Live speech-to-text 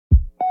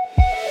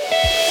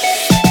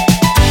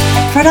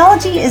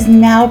Fraudology is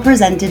now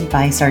presented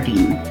by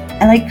Sardine,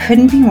 and I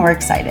couldn't be more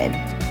excited.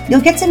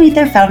 You'll get to meet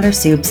their founder,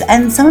 Soups,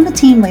 and some of the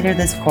team later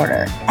this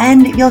quarter,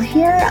 and you'll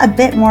hear a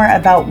bit more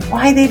about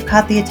why they've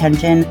caught the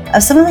attention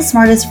of some of the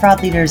smartest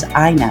fraud leaders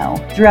I know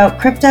throughout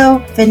crypto,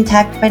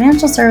 fintech,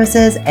 financial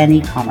services, and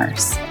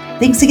e-commerce.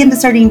 Thanks again to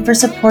Sardine for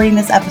supporting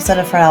this episode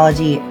of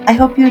Fraudology. I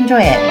hope you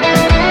enjoy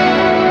it.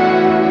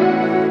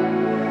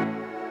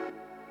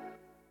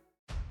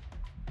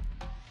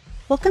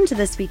 Welcome to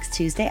this week's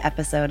Tuesday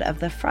episode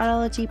of the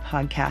Fraudology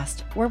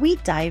podcast, where we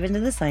dive into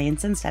the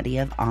science and study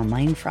of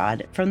online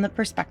fraud from the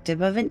perspective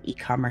of an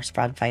e-commerce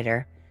fraud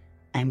fighter.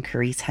 I'm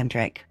Carice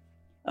Hendrick.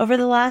 Over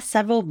the last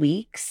several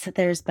weeks,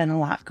 there's been a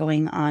lot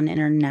going on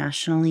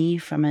internationally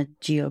from a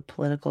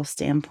geopolitical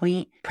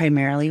standpoint,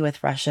 primarily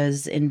with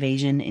Russia's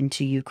invasion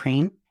into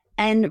Ukraine.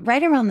 And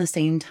right around the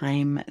same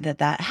time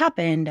that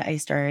happened, I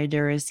started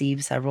to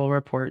receive several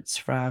reports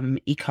from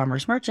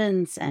e-commerce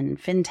merchants and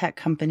fintech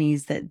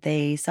companies that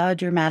they saw a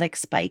dramatic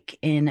spike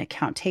in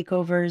account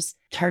takeovers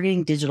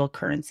targeting digital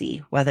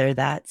currency, whether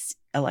that's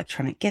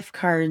electronic gift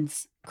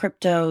cards,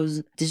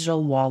 cryptos,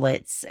 digital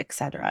wallets,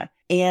 etc.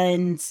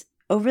 And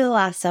over the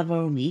last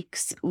several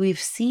weeks, we've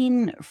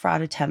seen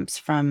fraud attempts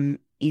from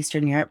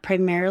Eastern Europe,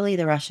 primarily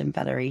the Russian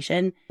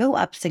Federation, go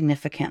up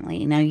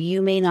significantly. Now,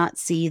 you may not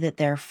see that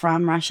they're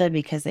from Russia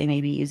because they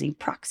may be using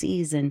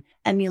proxies and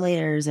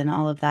emulators and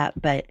all of that,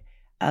 but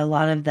a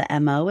lot of the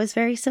MO is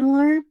very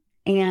similar.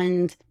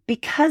 And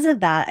because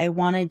of that, I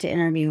wanted to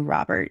interview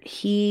Robert.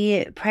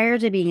 Prior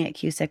to being at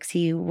Q6,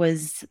 he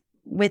was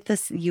with the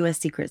U.S.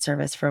 Secret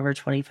Service for over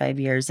 25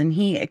 years, and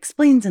he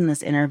explains in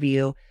this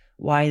interview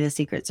why the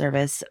Secret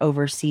Service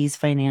oversees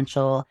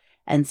financial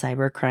and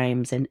cyber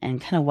crimes and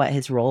kind of what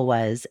his role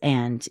was.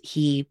 And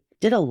he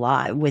did a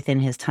lot within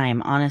his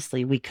time.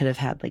 Honestly, we could have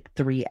had like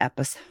 3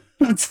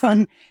 episodes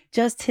on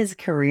just his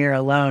career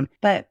alone.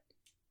 But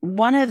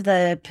one of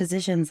the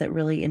positions that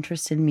really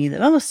interested me the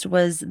most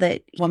was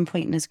that one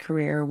point in his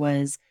career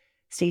was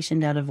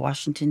stationed out of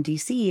Washington,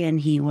 D.C.,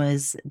 and he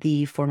was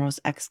the foremost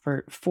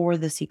expert for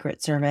the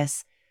Secret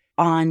Service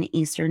on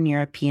Eastern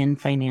European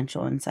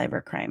financial and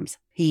cyber crimes.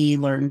 He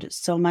learned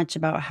so much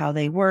about how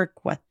they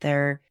work, what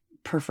their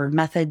preferred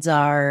methods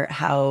are,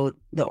 how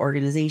the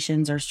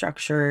organizations are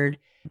structured,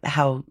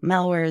 how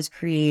malware is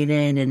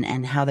created,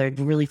 and how they're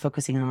really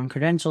focusing on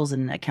credentials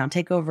and account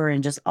takeover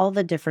and just all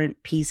the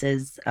different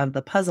pieces of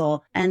the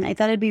puzzle. And I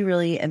thought it'd be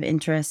really of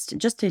interest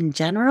just in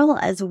general,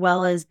 as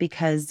well as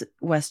because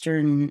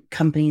Western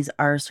companies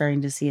are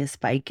starting to see a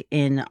spike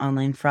in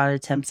online fraud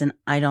attempts. And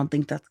I don't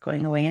think that's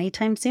going away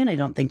anytime soon. I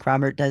don't think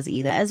Robert does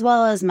either, as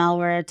well as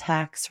malware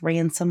attacks,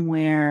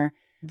 ransomware,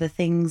 the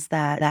things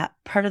that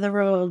part of the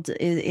world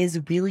is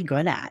really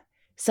good at.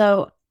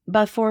 So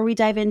before we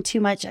dive in too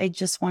much, I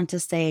just want to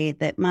say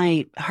that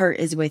my heart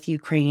is with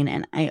Ukraine,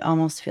 and I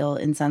almost feel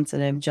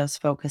insensitive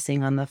just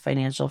focusing on the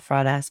financial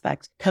fraud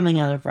aspect coming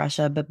out of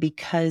Russia. But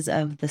because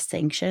of the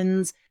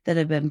sanctions that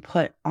have been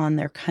put on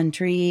their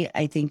country,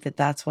 I think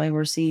that's why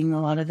we're seeing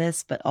a lot of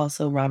this. But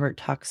also Robert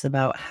talks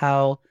about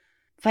how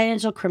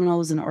financial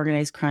criminals and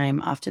organized crime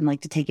often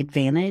like to take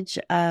advantage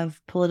of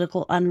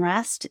political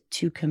unrest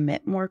to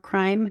commit more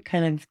crime,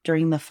 kind of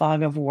during the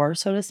fog of war,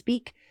 so to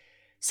speak.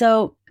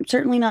 So I'm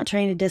certainly not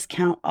trying to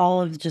discount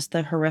all of just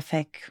the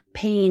horrific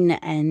pain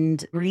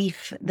and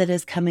grief that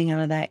is coming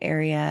out of that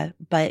area,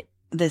 but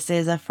this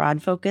is a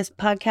fraud-focused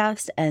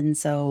podcast, and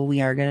so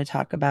we are going to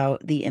talk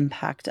about the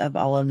impact of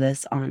all of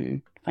this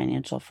on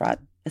financial fraud,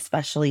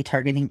 especially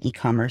targeting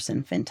e-commerce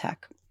and fintech.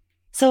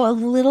 So a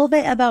little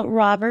bit about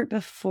Robert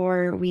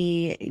before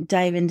we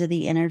dive into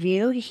the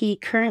interview. He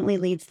currently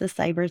leads the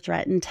Cyber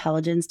Threat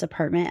Intelligence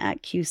Department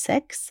at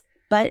Q6.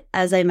 But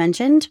as I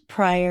mentioned,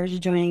 prior to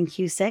joining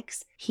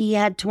Q6, he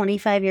had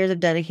 25 years of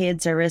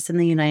dedicated service in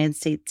the United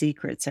States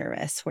Secret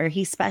Service, where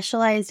he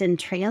specialized in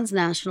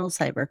transnational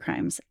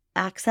cybercrimes,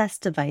 access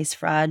device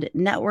fraud,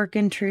 network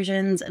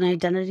intrusions, and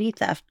identity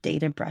theft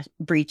data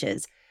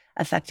breaches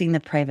affecting the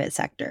private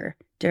sector.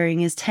 During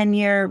his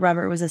tenure,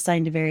 Robert was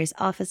assigned to various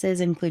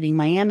offices, including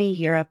Miami,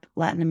 Europe,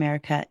 Latin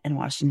America, and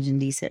Washington,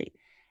 D.C.,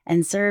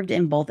 and served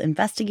in both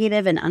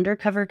investigative and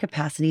undercover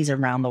capacities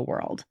around the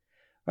world.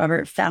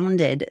 Robert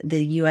founded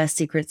the U.S.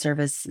 Secret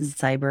Service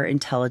Cyber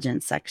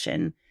Intelligence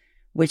Section,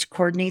 which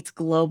coordinates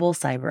global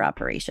cyber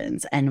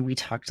operations. And we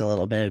talked a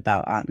little bit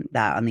about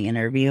that on the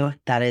interview.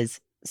 That is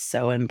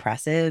so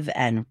impressive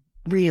and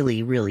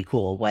really, really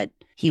cool what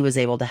he was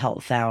able to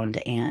help found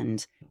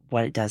and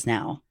what it does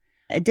now.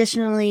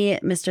 Additionally,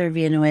 Mr.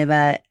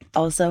 Villanueva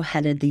also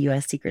headed the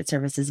U.S. Secret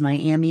Service's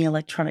Miami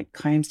Electronic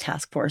Crimes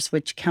Task Force,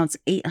 which counts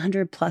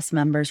 800 plus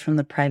members from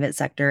the private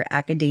sector,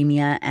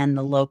 academia, and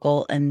the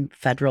local and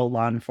federal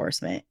law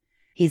enforcement.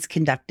 He's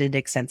conducted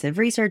extensive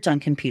research on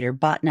computer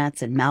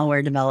botnets and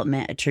malware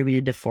development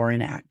attributed to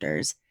foreign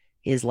actors.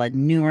 He has led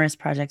numerous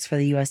projects for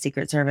the U.S.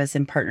 Secret Service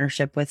in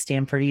partnership with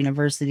Stanford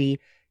University,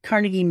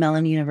 Carnegie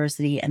Mellon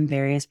University, and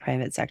various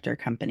private sector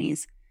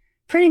companies.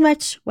 Pretty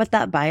much what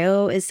that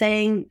bio is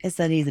saying is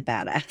that he's a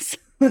badass.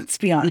 Let's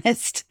be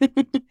honest.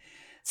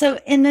 So,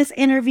 in this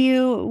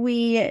interview,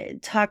 we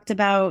talked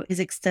about his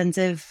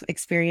extensive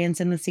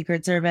experience in the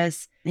Secret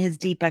Service, his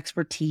deep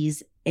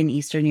expertise in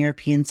Eastern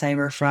European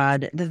cyber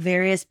fraud, the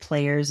various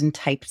players and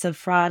types of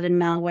fraud and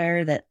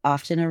malware that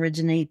often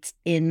originates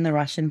in the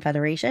Russian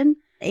Federation,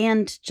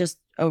 and just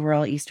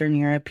overall Eastern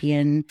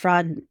European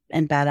fraud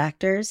and bad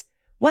actors,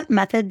 what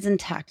methods and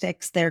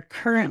tactics they're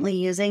currently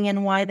using,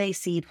 and why they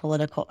see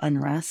political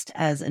unrest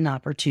as an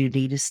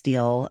opportunity to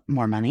steal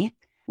more money,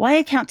 why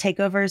account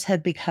takeovers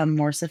have become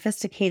more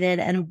sophisticated,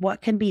 and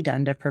what can be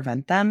done to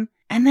prevent them.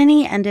 And then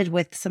he ended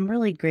with some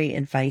really great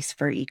advice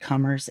for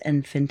e-commerce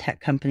and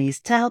fintech companies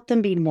to help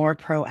them be more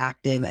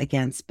proactive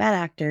against bad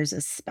actors,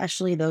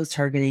 especially those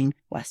targeting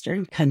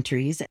Western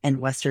countries and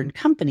Western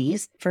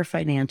companies for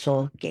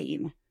financial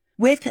gain.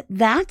 With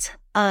that,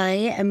 I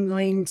am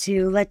going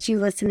to let you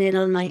listen in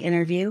on my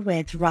interview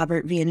with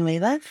Robert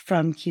Villanueva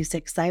from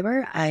Q6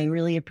 Cyber. I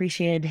really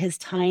appreciated his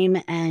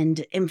time and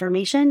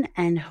information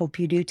and hope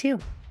you do too.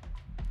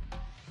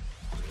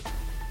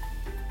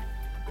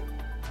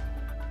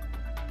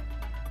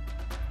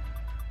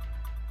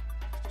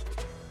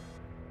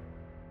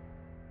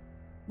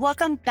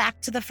 Welcome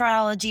back to the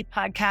Fraudology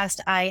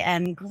podcast. I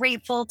am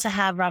grateful to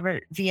have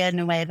Robert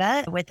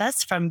Villanueva with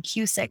us from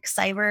Q6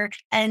 Cyber.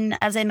 And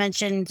as I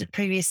mentioned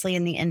previously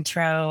in the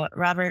intro,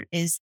 Robert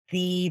is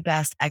the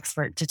best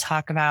expert to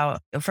talk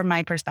about, from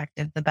my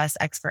perspective, the best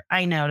expert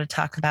I know to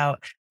talk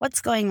about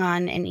what's going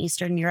on in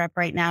Eastern Europe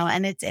right now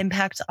and its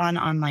impact on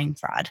online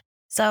fraud.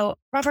 So,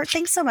 Robert,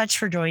 thanks so much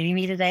for joining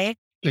me today.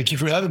 Thank you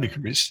for having me,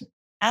 Chris.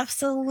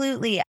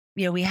 Absolutely.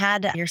 We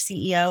had your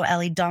CEO,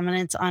 Ellie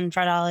Dominance, on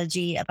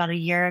Fraudology about a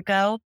year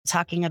ago,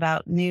 talking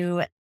about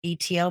new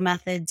ATO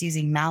methods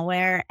using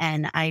malware.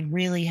 And I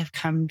really have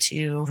come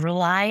to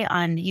rely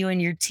on you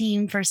and your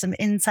team for some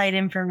inside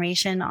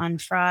information on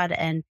fraud.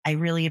 And I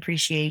really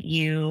appreciate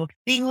you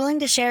being willing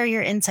to share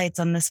your insights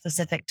on this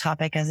specific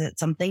topic, as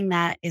it's something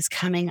that is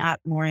coming up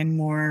more and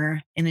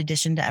more in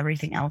addition to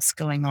everything else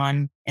going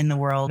on in the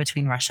world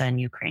between Russia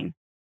and Ukraine.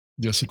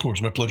 Yes, of course.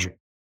 My pleasure.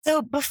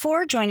 So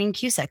before joining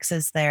Q6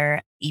 as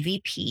their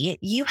EVP,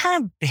 you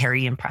had a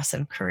very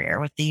impressive career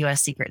with the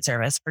U.S. Secret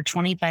Service for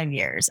 25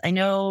 years. I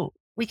know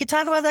we could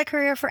talk about that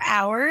career for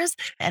hours,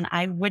 and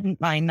I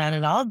wouldn't mind that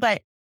at all.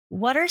 But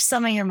what are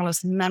some of your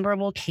most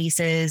memorable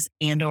cases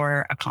and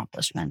or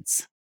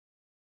accomplishments?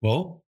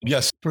 Well,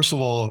 yes. First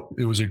of all,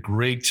 it was a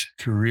great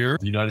career.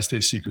 The United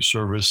States Secret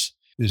Service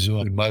is,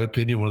 in my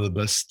opinion, one of the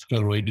best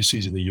federal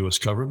agencies in the U.S.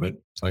 government.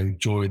 I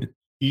enjoyed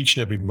each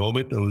and every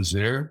moment I was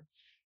there.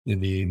 And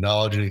the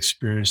knowledge and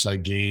experience I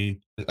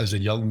gained as a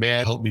young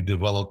man helped me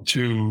develop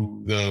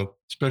to the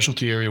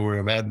specialty area where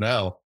I'm at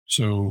now.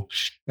 So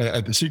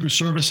at the Secret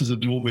Service is a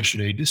dual mission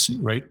agency,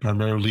 right?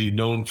 Primarily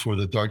known for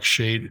the dark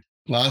shade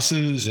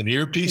glasses and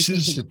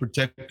earpieces and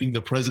protecting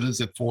the presidents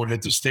and foreign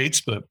heads of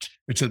states. But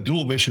it's a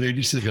dual mission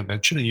agency, like I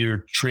mentioned, and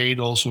you're trained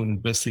also in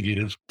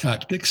investigative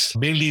tactics,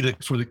 mainly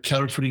for the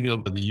counterfeiting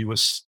of the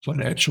U.S.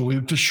 financial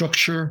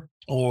infrastructure,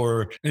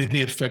 or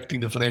anything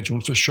affecting the financial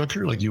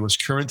infrastructure like U.S.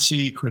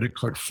 currency, credit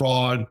card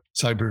fraud,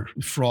 cyber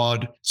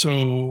fraud.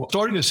 So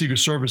starting the Secret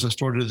Service, I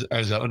started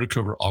as an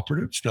undercover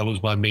operative. That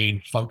was my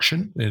main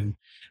function, and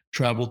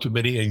traveled to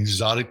many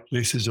exotic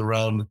places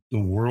around the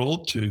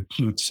world, to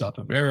include South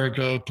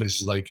America,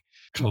 places like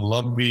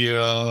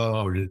Colombia,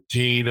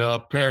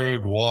 Argentina,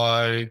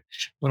 Paraguay,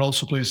 but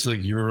also places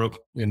like Europe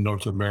and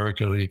North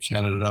America, like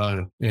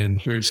Canada,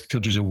 and various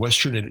countries in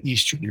Western and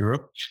Eastern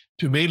Europe,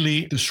 to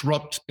mainly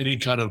disrupt any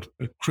kind of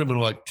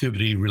criminal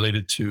activity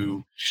related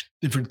to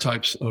different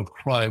types of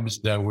crimes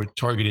that were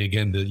targeting,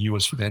 again, the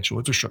U.S. financial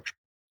infrastructure.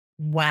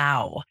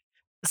 Wow.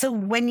 So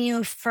when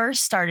you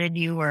first started,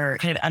 you were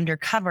kind of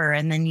undercover,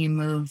 and then you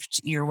moved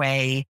your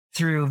way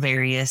through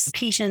various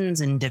locations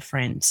and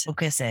different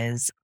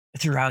focuses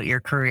throughout your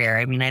career.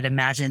 I mean, I'd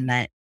imagine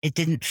that it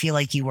didn't feel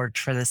like you worked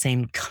for the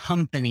same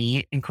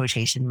company, in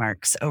quotation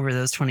marks, over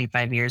those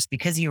 25 years,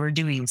 because you were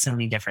doing so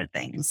many different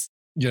things.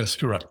 Yes,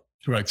 correct.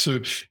 Correct. So,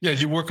 yeah,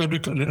 you work under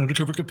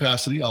undercover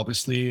capacity,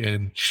 obviously,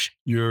 and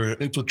you're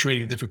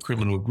infiltrating different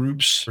criminal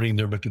groups, learning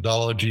their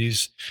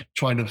methodologies,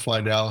 trying to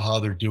find out how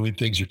they're doing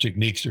things, their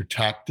techniques, their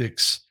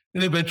tactics,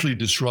 and eventually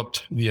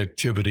disrupt the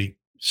activity.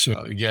 So,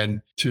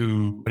 again,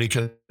 to any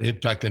kind of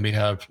impact they may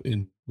have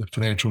in the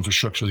financial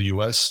infrastructure of the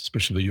U.S.,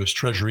 especially the U.S.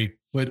 Treasury.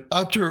 But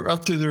after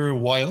there a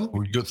while,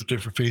 we go through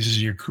different phases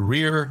of your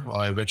career.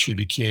 I eventually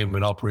became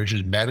an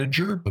operations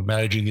manager,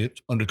 managing it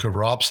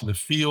undercover ops in the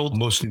field,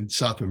 mostly in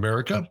South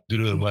America,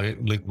 due to my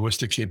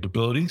linguistic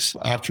capabilities.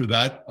 After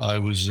that, I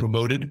was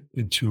promoted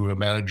into a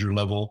manager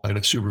level and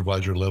a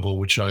supervisor level,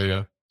 which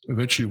I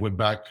eventually went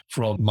back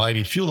from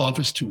Miami field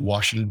office to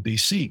Washington,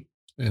 D.C.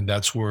 And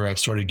that's where I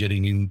started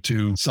getting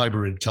into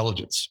cyber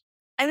intelligence.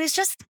 I was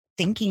just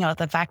thinking about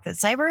the fact that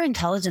cyber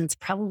intelligence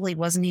probably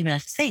wasn't even a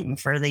thing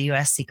for the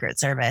US Secret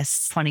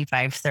Service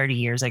 25, 30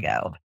 years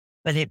ago,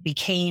 but it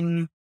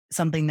became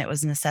something that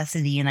was a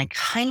necessity. And I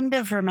kind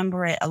of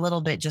remember it a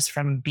little bit just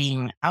from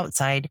being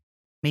outside,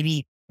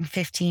 maybe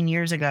 15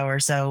 years ago or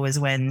so was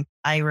when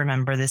I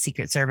remember the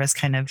Secret Service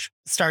kind of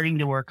starting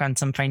to work on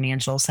some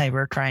financial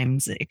cyber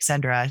crimes, et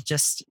cetera,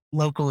 just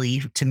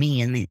locally to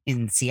me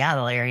in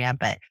Seattle area.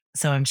 But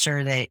so I'm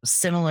sure that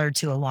similar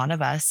to a lot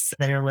of us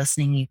that are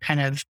listening, you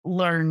kind of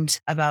learned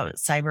about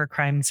cyber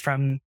crimes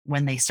from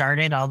when they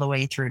started all the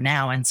way through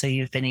now. And so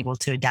you've been able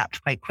to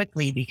adapt quite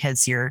quickly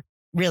because you're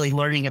really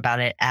learning about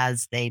it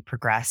as they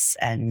progress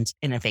and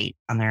innovate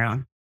on their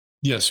own.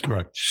 Yes,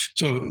 correct.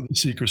 So the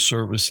Secret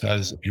Service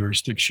has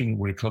jurisdiction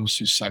when it comes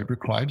to cyber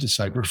crimes and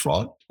cyber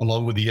fraud,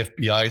 along with the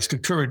FBI. It's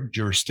concurrent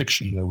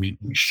jurisdiction that we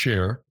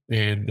share.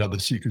 And the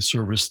Secret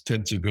Service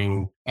tends to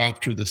go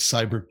after the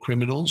cyber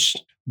criminals,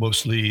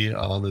 mostly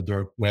on the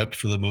dark web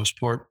for the most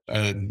part.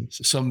 And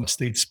some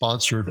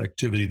state-sponsored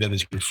activity then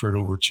is referred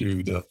over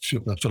to the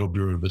Federal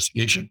Bureau of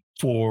Investigation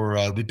for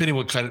depending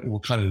what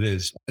kind it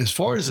is. As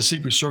far as the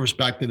Secret Service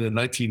back in the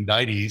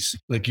 1990s,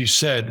 like you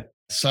said,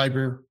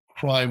 cyber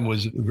crime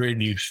was a very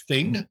new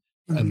thing.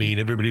 Mm-hmm. I mean,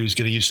 everybody was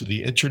getting used to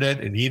the internet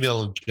and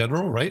email in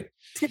general, right?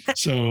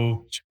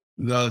 So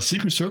the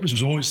Secret Service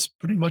was always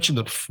pretty much in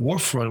the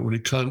forefront when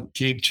it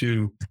came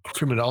to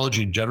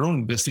criminology in general,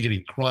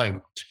 investigating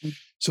crime.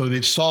 So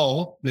they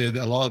saw that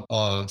a lot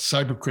of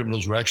cyber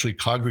criminals were actually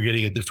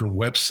congregating at different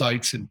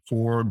websites and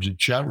forums and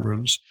chat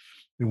rooms.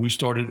 And we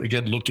started,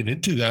 again, looking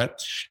into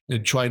that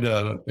and trying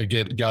to,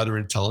 again, gather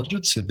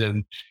intelligence and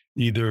then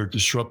either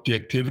disrupt the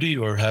activity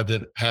or have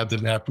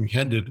them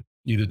apprehended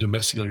either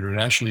domestically or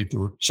internationally if they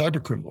were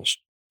cyber criminals,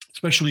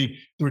 especially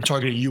they were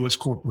targeting U.S.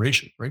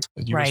 corporations, right?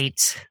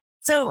 Right.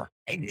 So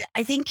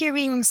I think you're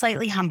being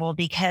slightly humble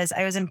because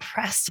I was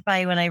impressed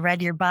by when I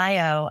read your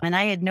bio, and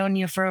I had known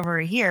you for over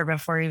a year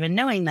before even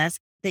knowing this,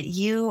 that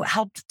you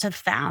helped to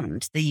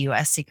found the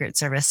U.S. Secret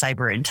Service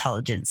Cyber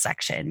Intelligence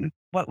Section.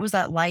 What was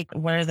that like?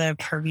 What are the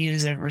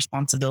purviews and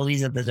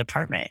responsibilities of the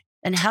department?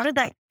 And how did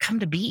that come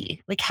to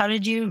be? Like, how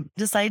did you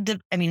decide to,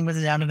 was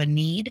it out of a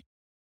need?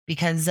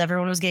 Because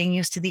everyone was getting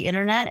used to the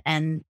internet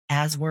and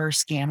as were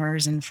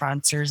scammers and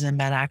fraudsters and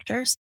bad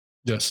actors?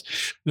 Yes.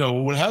 No,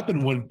 what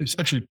happened when it's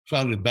actually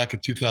founded back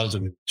in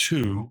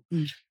 2002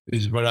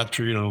 is right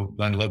after,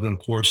 9/11, of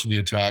course, and the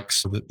attacks.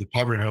 So the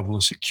Department of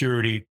Homeland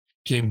Security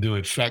came into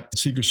effect. The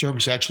Secret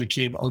Service actually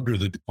came under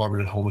the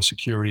Department of Homeland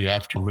Security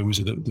after it was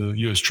the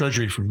U.S.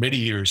 Treasury for many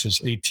years,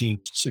 since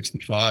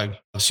 1865.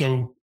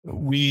 So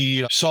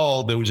we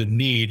saw there was a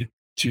need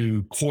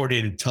to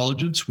coordinate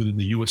intelligence within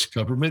the U.S.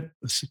 government,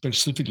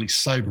 specifically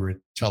cyber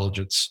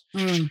intelligence,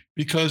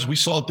 because we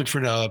saw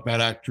different bad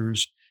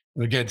actors,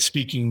 again,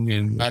 speaking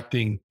and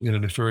acting in a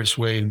nefarious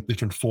way in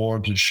different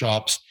forums and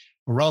shops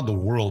around the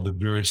world in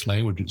various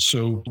languages.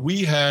 So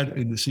we had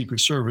in the Secret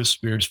Service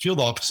various field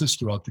offices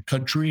throughout the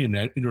country and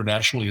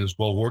internationally as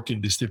well,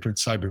 working these different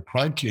cyber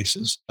crime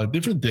cases,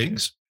 different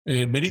things.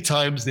 And many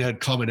times they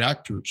had common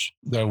actors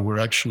that were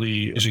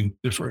actually using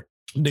different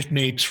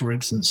nicknames, for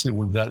instance. They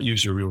would not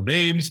use their real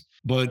names,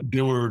 but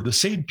they were the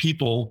same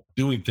people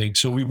doing things.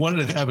 So we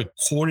wanted to have a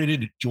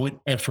coordinated joint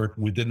effort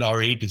within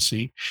our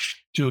agency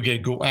to,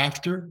 again, go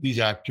after these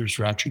actors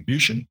for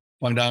attribution,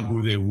 find out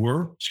who they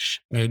were.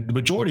 And the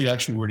majority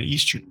actually were in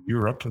Eastern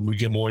Europe, and we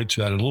get more into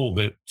that in a little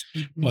bit.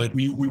 Mm-hmm. But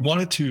we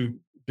wanted to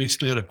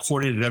basically had a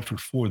coordinated effort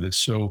for this.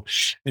 So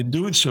in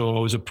doing so, I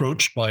was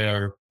approached by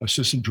our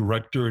assistant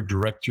director and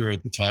director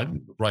at the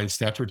time, Brian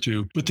Stafford,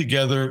 to put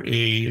together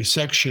a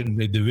section,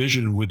 a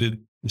division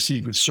within the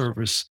Secret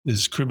Service,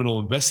 this criminal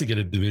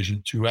investigative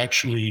division, to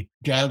actually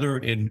gather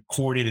and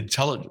coordinate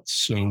intelligence.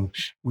 So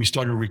we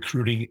started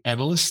recruiting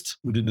analysts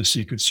within the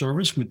Secret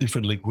Service with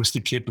different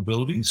linguistic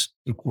capabilities.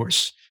 Of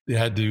course, they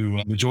had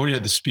to, majority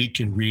had to speak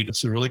and read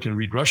Cyrillic and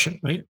read Russian,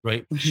 right?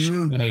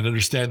 Mm-hmm. And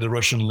understand the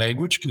Russian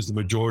language, because the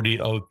majority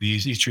of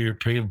these Eastern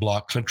European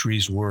bloc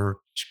countries were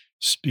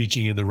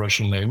speaking in the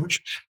Russian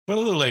language, but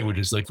other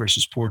languages like, for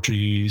instance,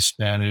 Portuguese,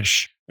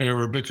 Spanish,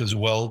 Arabic as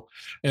well.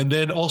 And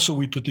then also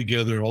we put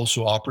together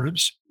also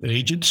operatives,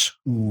 agents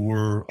who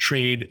were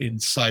trained in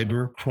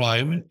cyber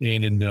crime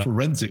and in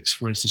forensics,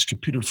 for instance,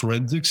 computer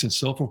forensics and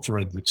cell phone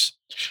forensics.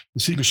 The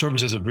Secret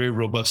Service has a very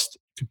robust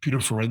computer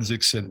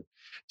forensics and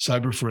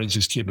cyber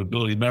forensics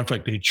capability. Matter of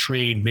fact, they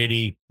train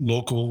many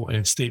local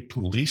and state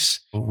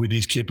police with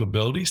these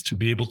capabilities to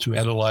be able to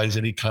analyze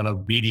any kind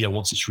of media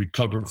once it's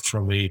recovered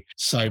from a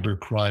cyber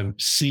crime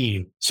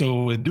scene.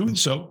 So in doing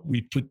so,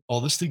 we put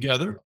all this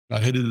together,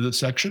 headed the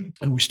section,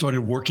 and we started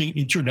working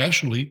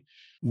internationally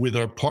with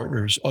our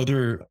partners,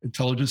 other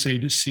intelligence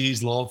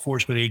agencies, law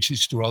enforcement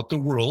agencies throughout the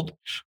world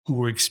who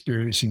were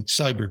experiencing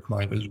cyber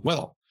crime as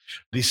well.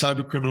 These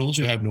cyber criminals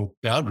who have no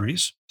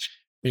boundaries,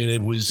 and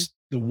it was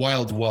the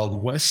wild,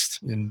 wild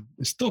west. And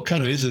it still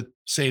kind of is the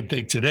same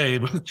thing today,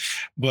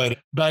 but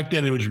back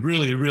then it was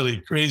really,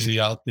 really crazy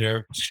out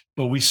there.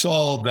 But we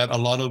saw that a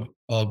lot of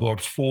our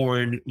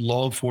foreign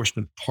law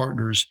enforcement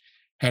partners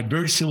had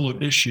very similar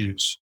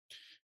issues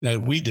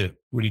that we did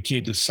when it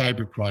came to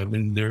cybercrime,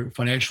 and their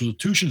financial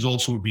institutions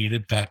also were being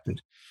impacted.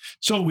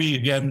 So we,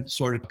 again,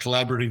 started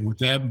collaborating with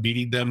them,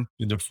 meeting them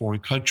in their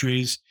foreign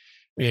countries,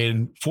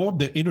 and formed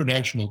the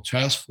international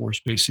task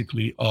force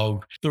basically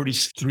of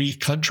 33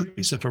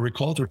 countries, if I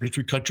recall,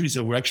 33 countries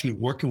that were actually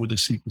working with the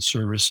Secret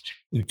Service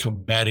in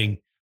combating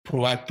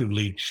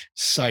proactively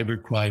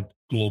cybercrime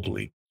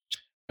globally.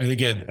 And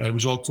again, it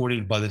was all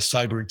coordinated by the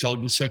Cyber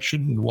Intelligence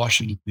Section in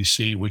Washington,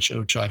 D.C., which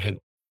I had.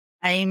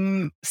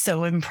 I'm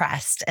so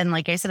impressed. And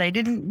like I said, I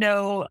didn't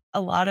know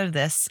a lot of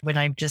this when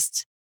I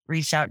just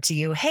reached out to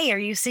you. Hey, are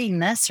you seeing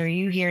this? Are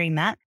you hearing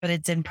that? But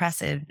it's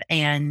impressive.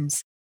 And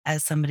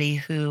as somebody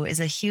who is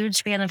a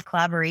huge fan of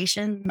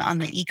collaboration on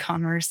the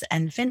e-commerce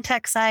and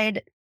fintech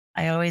side,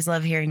 I always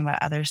love hearing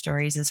about other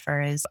stories as far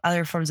as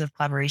other forms of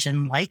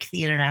collaboration, like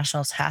the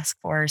International Task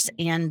Force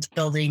and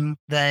building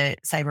the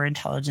Cyber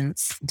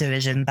Intelligence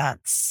Division.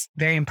 That's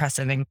very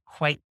impressive and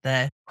quite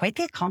the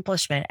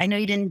accomplishment. I know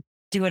you didn't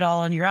do it all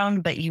on your own,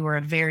 but you were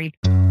a very...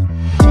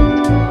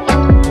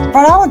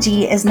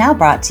 Fraudology is now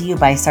brought to you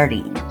by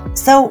Sardine.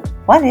 So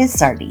what is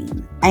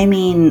Sardine? I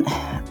mean,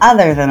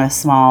 other than a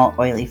small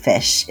oily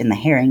fish in the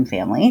herring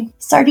family,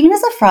 Sardine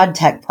is a fraud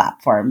tech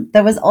platform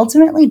that was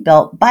ultimately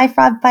built by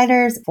fraud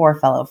fighters for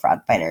fellow fraud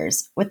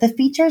fighters with the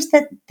features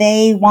that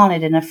they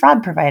wanted in a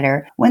fraud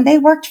provider when they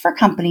worked for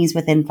companies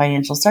within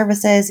financial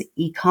services,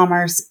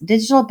 e-commerce,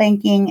 digital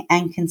banking,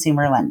 and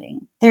consumer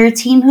lending. They're a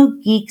team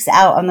who geeks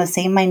out on the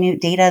same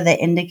minute data that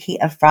indicate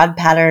a fraud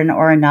pattern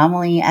or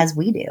anomaly as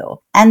we do,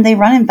 and they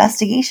run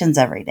investigations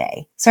every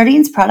day.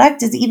 Sardine's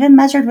product is even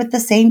measured with the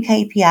same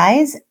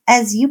KPIs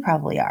as you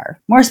probably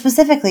are. More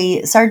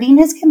specifically, Sardine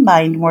has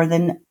combined more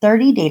than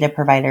 30 data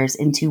providers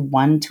into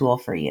one tool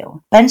for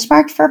you,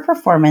 benchmarked for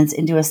performance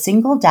into a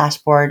single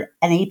dashboard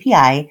and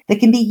API that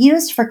can be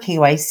used for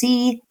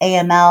KYC,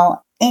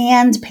 AML,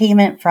 and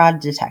payment fraud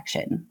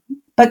detection.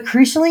 But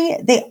crucially,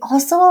 they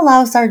also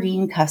allow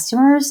Sardine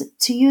customers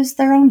to use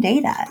their own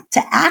data,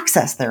 to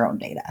access their own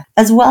data,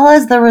 as well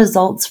as the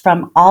results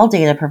from all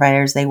data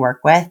providers they work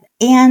with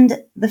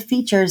and the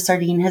features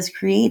Sardine has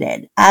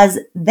created as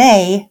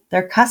their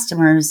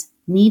customers,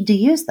 need to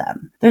use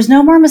them. There's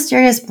no more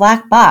mysterious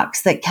black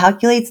box that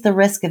calculates the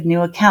risk of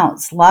new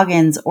accounts,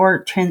 logins,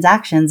 or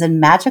transactions and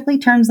magically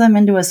turns them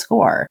into a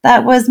score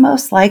that was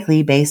most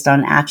likely based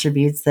on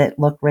attributes that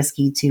look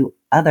risky to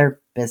other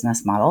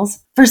business models.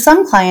 For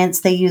some clients,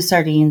 they use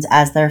Sardines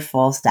as their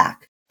full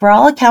stack for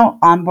all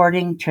account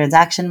onboarding,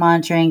 transaction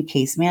monitoring,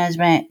 case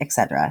management,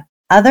 etc.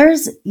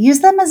 Others use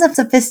them as a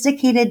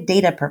sophisticated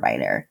data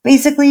provider.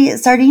 Basically,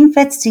 Sardine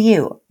fits to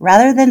you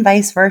rather than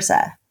vice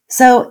versa.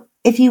 So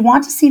if you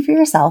want to see for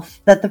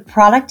yourself that the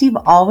product you've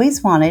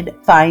always wanted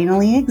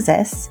finally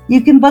exists, you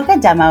can book a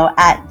demo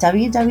at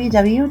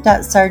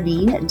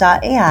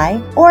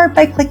www.sardine.ai or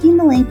by clicking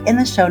the link in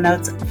the show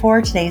notes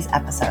for today's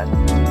episode.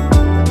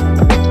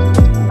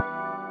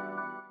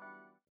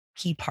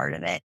 Key part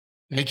of it.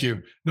 Thank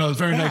you. No, it's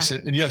very nice.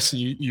 And yes,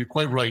 you're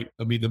quite right.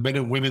 I mean, the men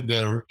and women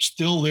that are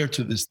still there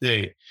to this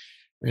day,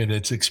 and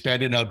it's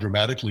expanded now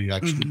dramatically,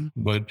 actually,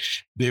 but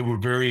they were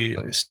very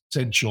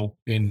essential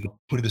in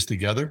putting this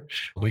together.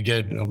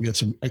 Again, we had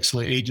some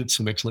excellent agents,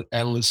 some excellent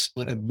analysts,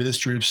 and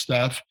administrative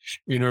staff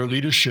in our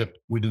leadership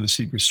within the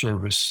Secret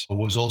Service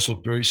was also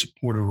very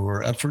supportive of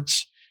our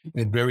efforts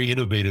and very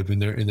innovative in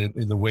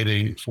the way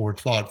they forward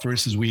thought. For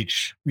instance, we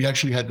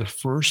actually had the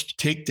first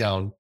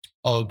takedown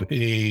of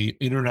a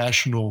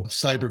international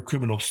cyber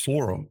criminal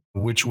forum,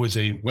 which was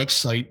a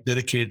website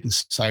dedicated to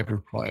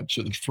cybercrime.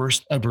 So the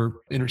first ever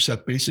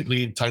intercept,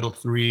 basically in Title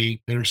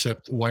III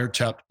intercept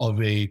wiretap of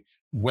a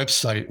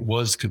website,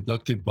 was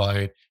conducted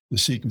by the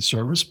Secret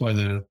Service, by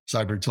the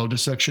Cyber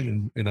Intelligence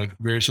Section, and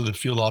various other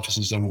field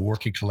offices that were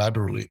working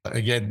collaboratively.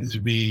 Again, to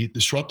be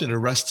disrupt and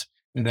arrest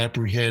and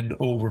apprehend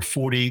over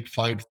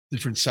 45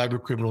 different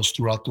cyber criminals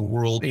throughout the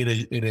world in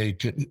a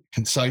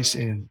concise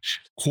and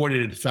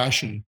coordinated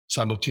fashion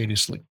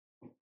simultaneously.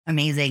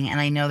 Amazing.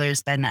 And I know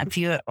there's been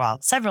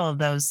several of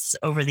those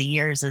over the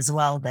years as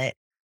well. That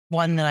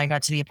one that I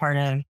got to be a part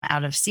of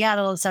out of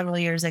Seattle several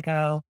years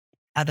ago.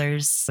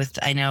 Others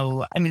I'm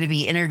going to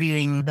be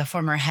interviewing the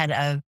former head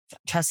of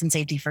trust and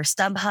safety for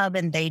StubHub,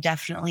 and they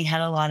definitely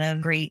had a lot of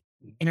great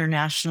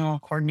international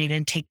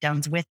coordinated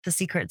takedowns with the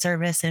Secret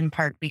Service, in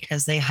part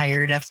because they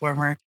hired a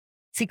former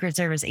Secret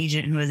Service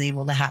agent who was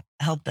able to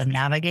help them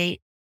navigate.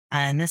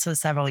 And this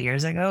was several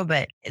years ago,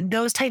 but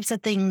those types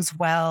of things,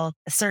 well,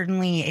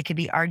 certainly it could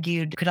be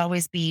argued could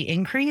always be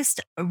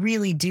increased,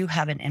 really do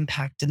have an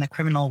impact in the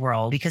criminal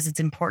world, because it's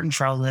important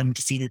for all of them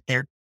to see that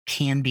there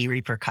can be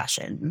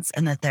repercussions,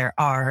 and that there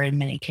are in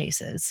many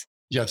cases.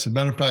 Yes, as a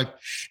matter of fact,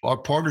 our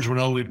partners were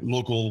not only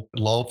local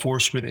law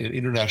enforcement and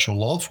international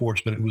law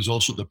enforcement, it was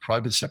also the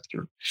private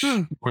sector.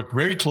 We worked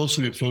very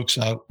closely with folks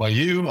out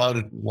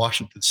in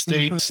Washington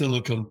State,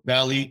 Silicon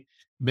Valley,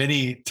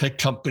 many tech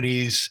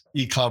companies,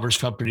 e-commerce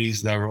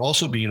companies that were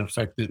also being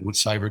affected with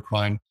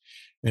cybercrime,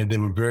 and they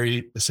were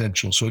very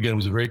essential. So again, it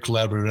was a very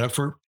collaborative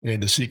effort,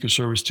 and the Secret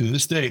Service to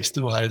this day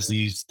still has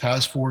these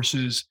task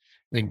forces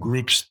and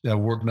groups that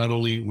work not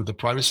only with the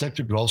private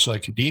sector, but also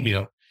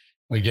academia,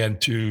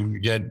 to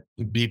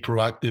be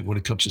proactive when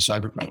it comes to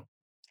cybercrime.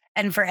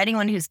 And for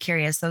anyone who's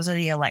curious, those are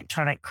the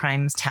Electronic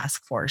Crimes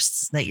Task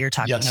Force that you're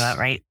talking about,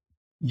 right?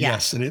 Yeah.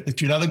 Yes. And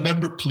if you're not a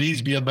member,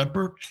 please be a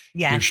member.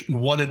 Yeah. There's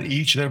one in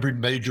each and every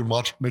major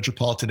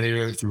metropolitan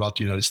area throughout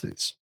the United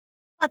States.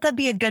 Thought that'd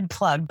be a good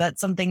plug. That's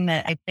something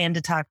that I plan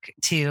to talk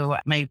to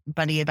my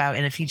buddy about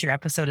in a future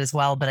episode as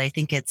well. But I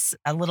think it's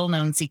a little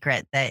known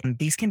secret that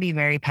these can be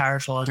very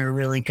powerful and are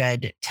really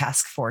good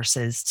task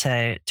forces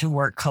to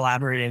work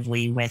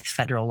collaboratively with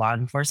federal law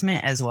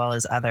enforcement as well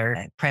as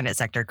other private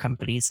sector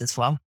companies as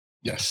well.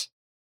 Yes.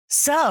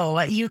 So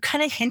you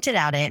kind of hinted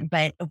at it,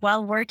 but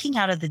while working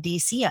out of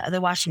the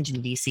Washington,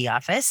 D.C.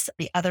 office,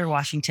 the other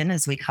Washington,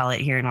 as we call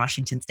it here in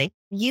Washington state,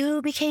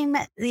 you became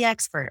the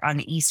expert on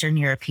Eastern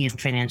European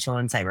financial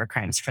and cyber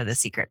crimes for the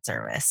Secret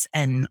Service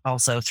and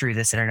also through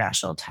this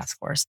international task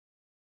force.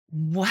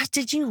 What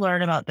did you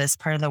learn about this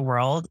part of the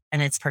world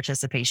and its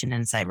participation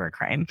in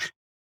cybercrime?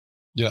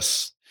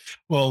 Yes.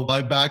 Well,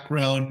 my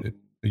background,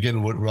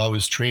 again, what I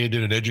was trained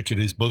in and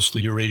educated is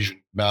mostly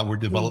Eurasian malware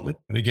development.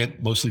 And again,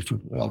 mostly for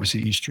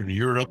obviously Eastern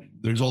Europe.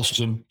 There's also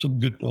some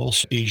good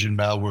also Asian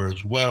malware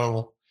as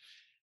well.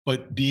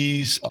 But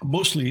these are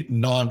mostly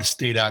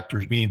non-state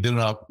actors, meaning they're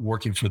not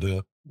working for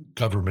the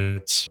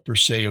governments per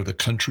se or the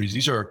countries.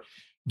 These are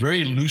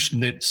very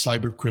loose-knit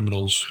cyber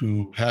criminals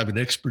who have an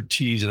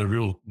expertise and a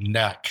real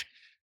knack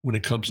when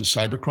it comes to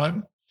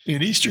cybercrime.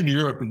 In Eastern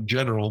Europe in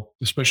general,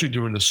 especially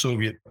during the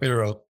Soviet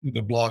era, in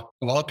the bloc,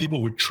 a lot of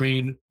people were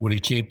trained when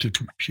it came to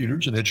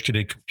computers and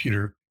educated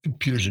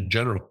computers in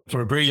general.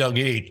 From a very young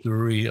age, they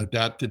were really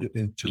adapted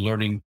into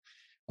learning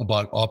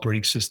about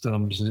operating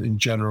systems in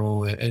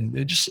general and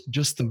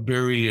just a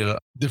very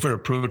different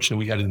approach than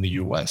we had in the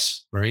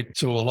US, right?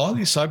 So a lot of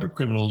these cyber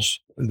criminals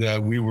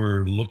that we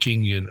were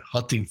looking and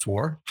hunting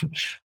for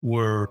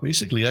were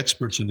basically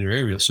experts in their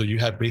area. So you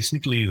had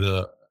basically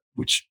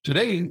which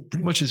today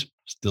pretty much is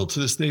still to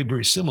this day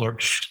very similar.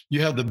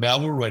 You have the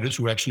malware writers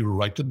who actually will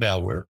write the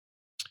malware.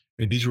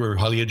 And these were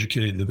highly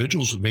educated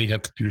individuals who may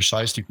have computer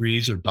science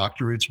degrees or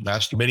doctorates,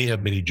 master. Many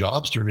have many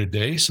jobs during the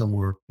day. Some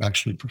were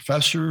actually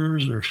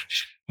professors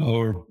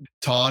or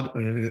taught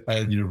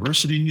at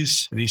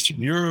universities in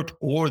Eastern Europe,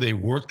 or they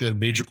worked at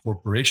major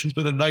corporations.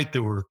 But at night, they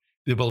were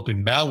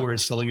developing malware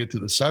and selling it to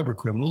the cyber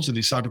criminals. And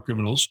these cyber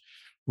criminals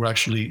were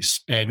actually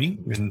spamming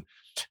and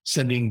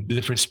sending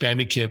different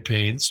spamming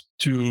campaigns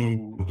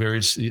to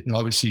various,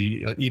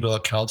 obviously, email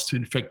accounts to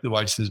infect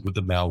devices with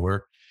the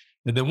malware.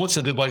 And then once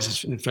the device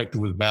is infected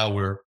with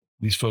malware,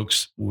 these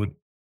folks would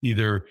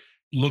either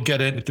look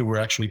at it if they were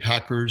actually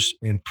hackers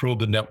and probe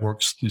the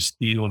networks to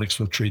steal and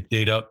exfiltrate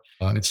data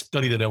and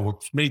study the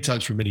network many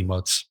times for many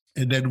months.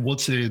 And then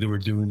once they were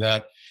doing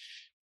that,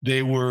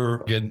 they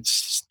were, again,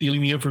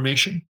 stealing the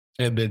information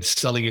and then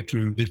selling it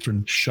through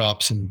different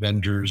shops and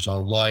vendors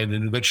online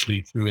and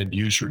eventually through end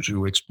users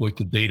who exploit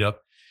the data.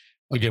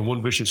 Again,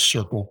 one vicious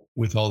circle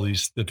with all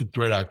these different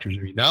threat actors.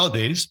 I mean,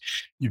 nowadays,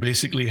 you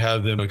basically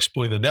have them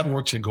exploiting the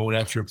networks and going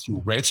after them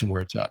through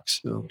ransomware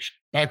attacks. So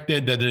back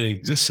then, that didn't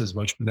exist as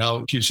much, but now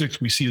Q6,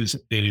 we see this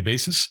on a daily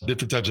basis,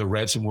 different types of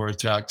ransomware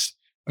attacks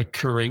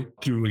occurring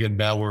through, again,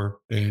 malware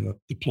and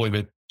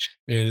deployment.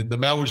 And the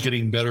malware is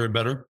getting better and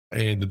better,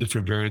 and the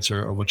different variants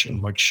are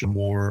much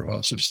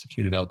more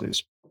sophisticated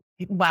nowadays.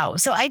 Wow.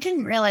 So I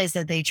didn't realize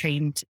that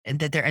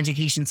their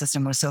education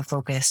system was so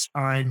focused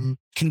on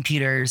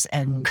computers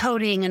and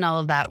coding and all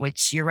of that,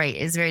 which you're right,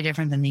 is very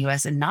different than the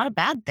US and not a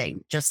bad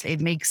thing. Just it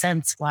makes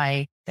sense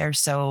why they're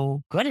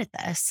so good at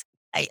this.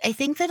 I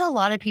think that a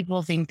lot of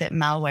people think that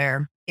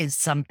malware is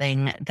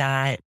something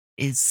that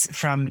is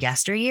from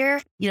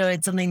yesteryear.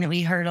 It's something that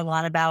we heard a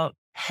lot about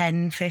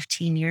 10,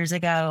 15 years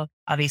ago,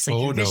 obviously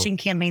phishing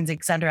campaigns,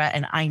 et cetera.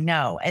 And I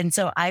know. And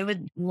so I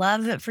would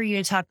love for you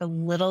to talk a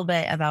little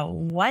bit about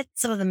what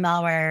some of the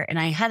malware, and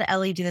I had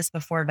Ellie do this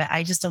before, but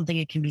I just don't think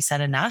it can be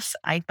said enough.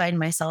 I find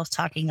myself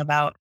talking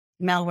about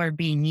malware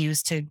being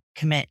used to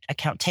commit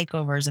account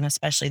takeovers, and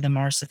especially the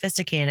more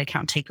sophisticated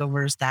account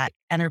takeovers that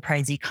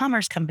enterprise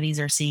e-commerce companies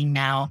are seeing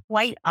now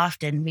quite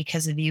often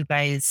because of you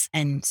guys.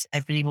 And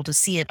I've been able to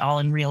see it all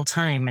in real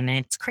time, and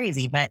it's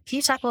crazy. But can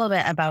you talk a little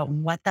bit about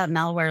what that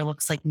malware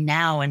looks like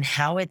now and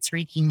how it's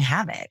wreaking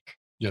havoc?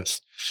 Yes.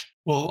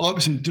 Well,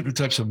 obviously, different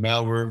types of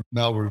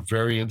malware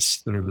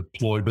variants that are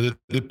deployed, but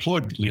they're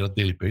deployed on a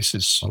daily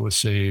basis. I would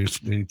say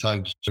many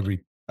times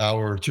every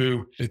hour or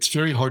two. It's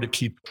very hard to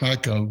keep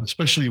track of,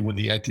 especially with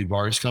the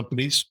antivirus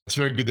companies. It's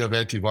very good to have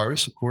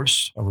antivirus, of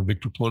course. I'm a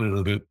big proponent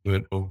of it,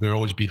 but they're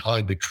always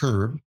behind the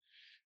curve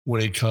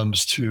when it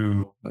comes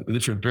to the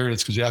different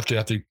variants, because you have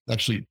to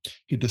actually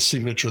get the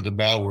signature of the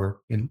malware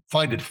and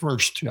find it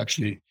first to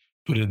actually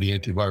put in the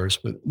antivirus.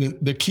 But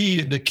the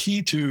key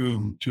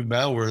to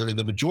malware, and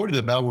the majority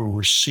of the malware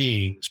we're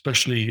seeing,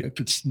 especially if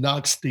it's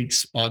not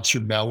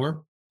state-sponsored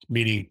malware,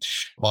 meaning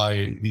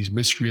by these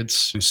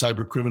miscreants,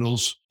 cyber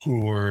criminals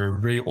who are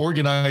very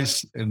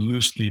organized and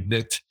loosely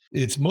knit.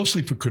 It's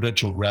mostly for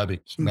credential grabbing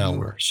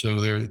malware.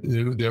 So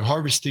they're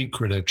harvesting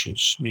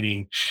credentials,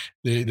 meaning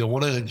they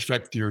want to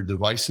infect your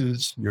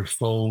devices, your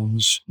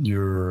phones,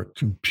 your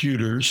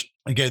computers.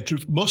 Again, through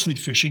mostly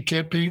phishing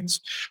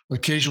campaigns.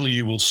 Occasionally,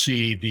 you will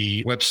see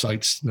the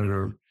websites that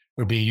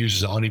are being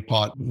used as a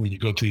honeypot when you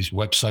go to these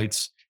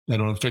websites.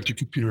 that'll affect your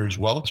computer as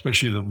well,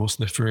 especially the most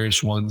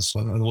nefarious ones.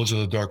 And those are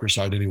the darker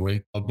side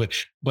anyway.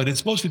 But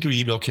it's mostly through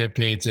email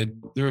campaigns,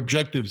 and their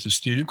objective is to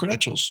steal your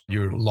credentials,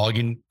 your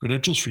login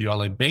credentials for your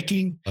online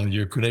banking,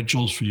 your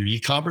credentials for your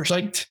e-commerce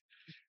site.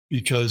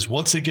 Because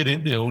once they get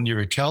in, they own your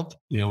account,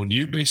 they own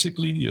you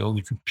basically, you own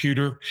the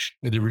computer,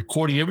 and they're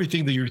recording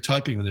everything that you're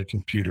typing on their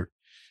computer.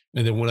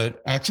 And they want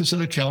to access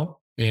an account,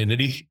 and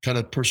any kind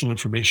of personal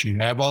information you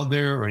have on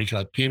there or any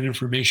kind of payment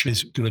information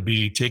is going to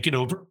be taken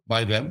over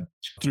by them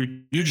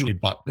through usually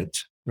botnet,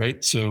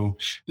 right? So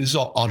this is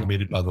all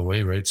automated, by the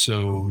way, right?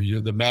 So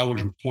the malware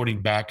is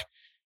reporting back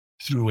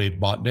through a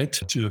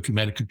botnet to a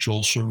command and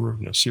control server,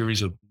 a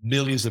series of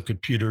millions of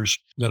computers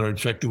that are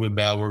infected with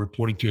malware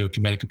reporting to a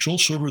command and control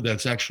server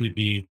that's actually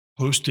being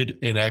hosted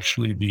and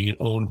actually being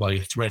owned by a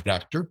threat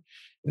actor.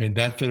 And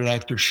that threat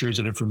actor shares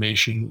that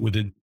information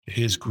within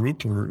his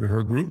group or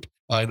her group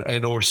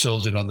and or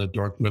sells it on the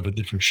dark web at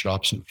different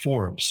shops and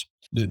forums.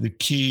 The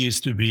key is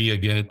to be,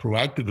 again,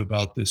 proactive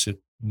about this and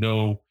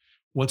know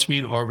what's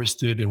being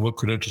harvested and what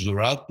credentials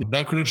are out.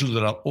 Not credentials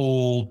that are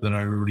old that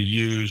I already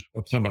used.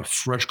 I'm talking about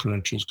fresh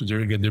credentials because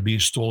they're being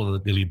stolen on a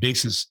daily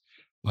basis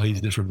by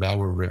these different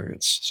malware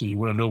variants. So you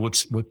want to know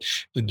what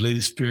the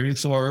latest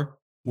variants are,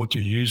 what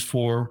they're used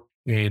for,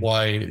 and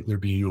why they're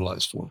being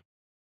utilized for.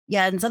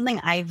 Yeah, and something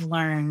I've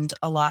learned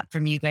a lot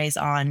from you guys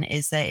on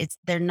is that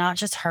they're not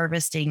just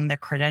harvesting the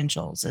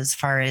credentials as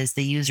far as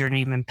the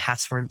username and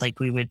password like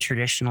we would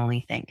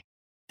traditionally think.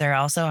 They're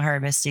also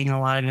harvesting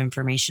a lot of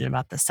information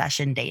about the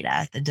session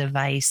data, the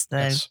device, the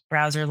Yes.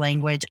 browser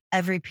language,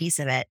 every piece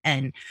of it.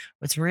 And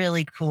what's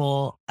really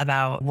cool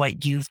about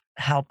what you've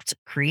helped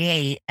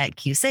create at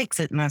Q6,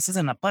 and this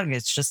isn't a plug,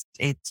 it's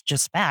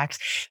just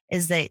facts,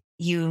 is that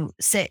you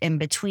sit in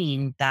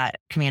between that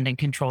command and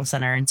control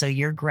center. And so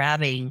you're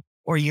grabbing,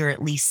 or you're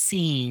at least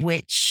seeing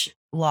which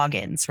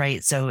logins,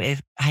 right? So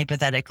if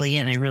hypothetically,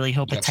 and I really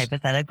hope it's Yes.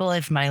 hypothetical,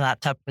 if my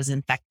laptop was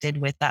infected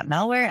with that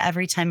malware,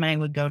 every time I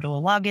would go to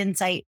a login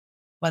site,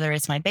 whether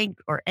it's my bank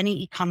or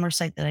any e-commerce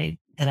site that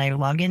I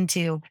log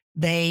into,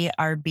 they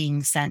are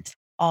being sent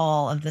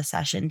all of the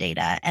session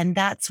data. And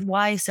that's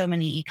why so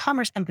many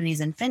e-commerce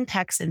companies and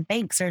fintechs and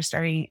banks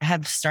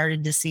have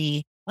started to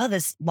see, well,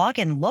 this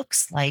login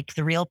looks like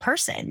the real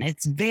person.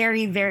 It's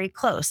very, very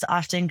close,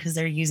 often because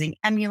they're using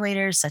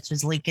emulators such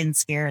as Lincoln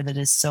Sphere that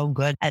is so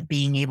good at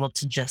being able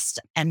to just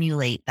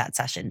emulate that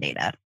session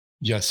data.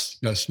 Yes,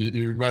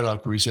 you're right on,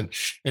 Carissa.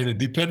 And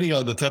depending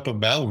on the type of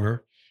malware,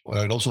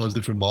 it also has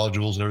different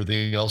modules and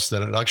everything else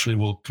that it actually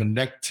will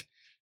connect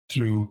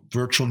through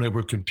virtual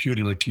network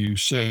computing, like you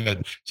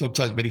said,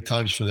 sometimes many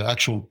times for the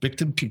actual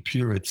victim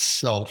computer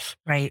itself,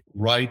 Right.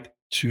 right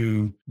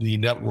to the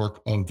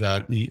network of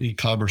that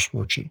e-commerce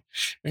merchant.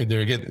 And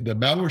there again, the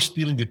malware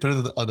stealing,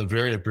 depending on the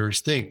variant of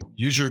various things,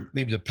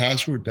 username, the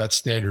password, that's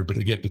standard. But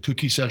again, the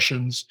cookie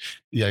sessions,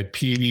 the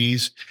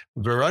IPs,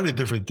 a variety of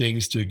different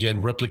things to,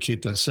 again,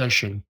 replicate that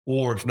session,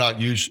 or if not,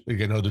 use,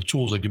 again, other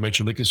tools like you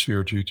mentioned, Lincoln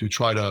Sphere, to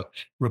try to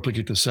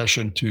replicate the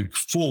session to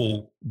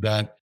fool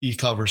that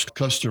e-commerce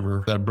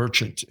customer, that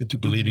merchant, into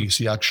believing it's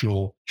the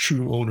actual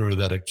true owner of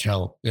that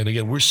account. And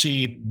again, we're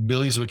seeing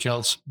millions of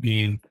accounts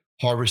being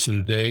harvested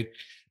a day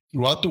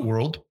throughout the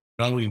world,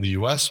 not only in the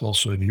US,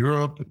 also in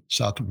Europe,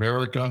 South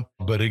America.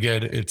 But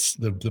again, it's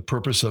the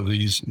purpose of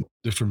these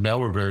different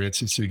malware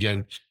variants is to,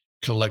 again,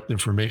 collect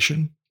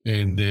information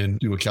and then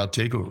do account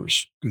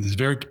takeovers. Because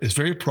it's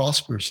very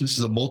prosperous. This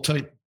is a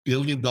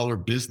multi-billion-dollar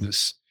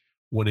business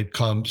when it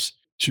comes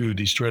to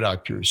these threat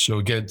actors. So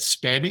again,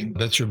 spamming,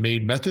 that's your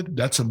main method.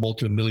 That's a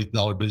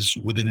multi-million-dollar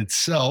business within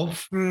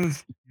itself. You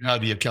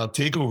have the account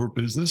takeover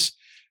business.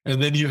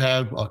 And then you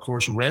have, of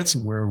course,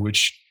 ransomware,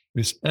 which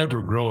is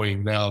ever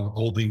growing now,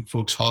 holding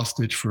folks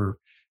hostage for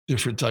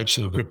different types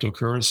of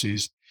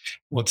cryptocurrencies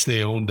once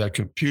they own that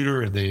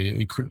computer and they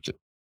encrypt it.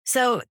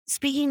 So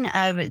speaking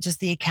of just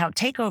the account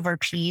takeover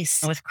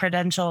piece with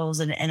credentials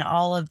and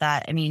all of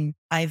that, I mean,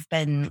 I've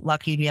been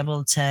lucky to be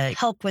able to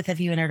help with a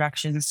few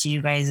introductions to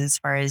you guys as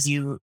far as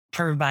you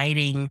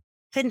providing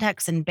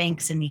fintechs and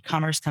banks and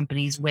e-commerce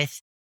companies with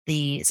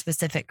the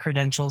specific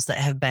credentials that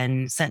have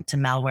been sent to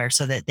malware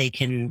so that they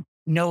can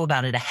know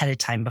about it ahead of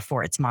time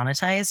before it's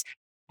monetized.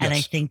 And I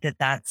Yes. think that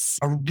that's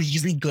a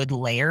really good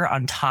layer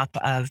on top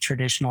of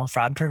traditional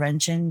fraud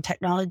prevention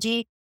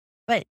technology.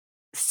 But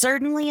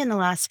certainly in the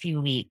last few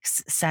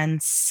weeks,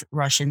 since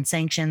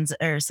sanctions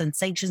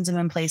have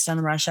been placed on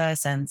Russia,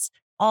 since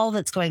all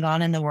that's going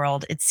on in the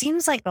world, it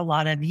seems like a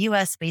lot of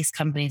US based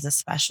companies,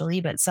 especially,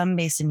 but some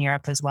based in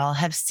Europe as well,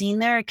 have seen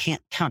their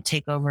account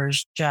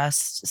takeovers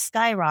just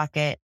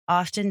skyrocket,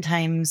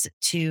 oftentimes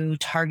to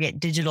target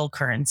digital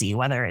currency,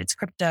 whether it's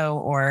crypto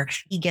or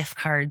e-gift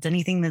cards,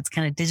 anything that's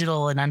kind of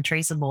digital and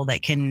untraceable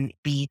that can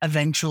be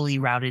eventually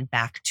routed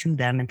back to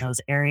them in those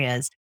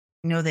areas.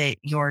 I know that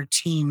your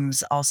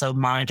teams also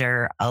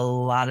monitor a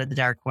lot of the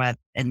dark web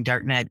and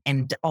darknet,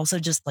 and also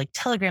just like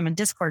Telegram and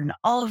Discord and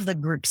all of the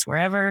groups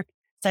wherever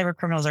cyber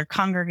criminals are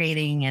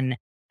congregating and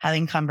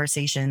having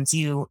conversations.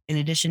 You, in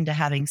addition to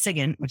having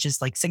SIGINT, which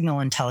is like signal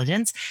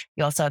intelligence,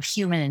 you also have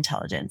human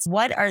intelligence.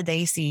 What are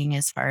they seeing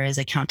as far as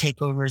account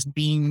takeovers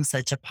being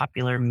such a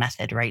popular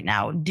method right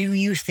now? Do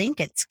you think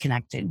it's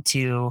connected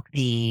to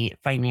the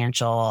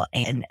financial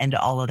and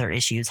all other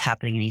issues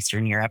happening in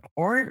Eastern Europe,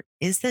 or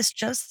is this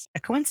just a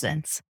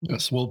coincidence?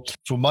 Yes. Well,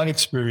 from my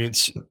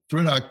experience,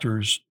 threat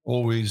actors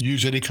always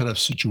use any kind of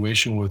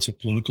situation, whether it's a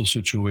political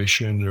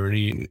situation or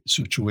any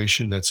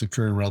situation that's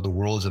occurring around the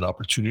world, as an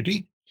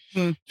opportunity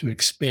to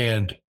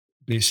expand,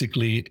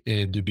 basically,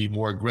 and to be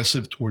more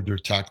aggressive toward their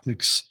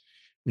tactics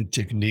and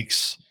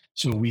techniques.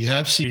 So we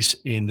have seen this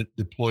in the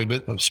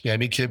deployment of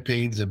spamming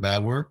campaigns and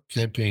malware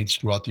campaigns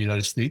throughout the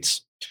United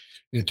States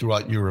and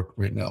throughout Europe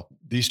right now.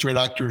 These threat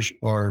actors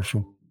are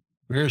from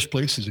various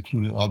places,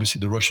 including obviously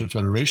the Russian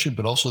Federation,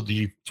 but also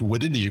from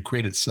within the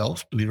Ukraine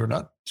itself, believe it or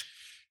not.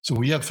 So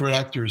we have threat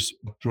actors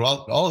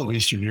throughout all of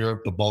Eastern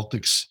Europe, the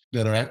Baltics,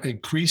 that are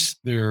increased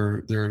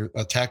their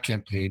attack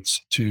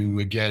campaigns to,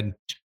 again,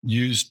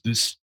 use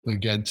this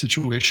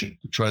situation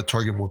to try to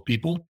target more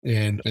people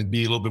and be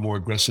a little bit more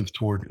aggressive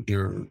toward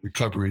their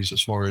recoveries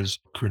as far as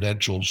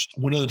credentials.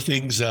 One of the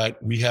things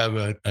that we have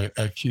at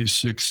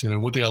Q6,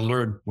 and one thing I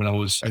learned when I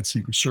was at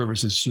Secret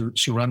Service, is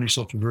surround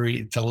yourself with very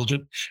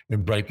intelligent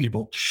and bright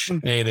people.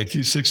 And at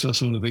Q6,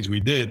 that's one of the things we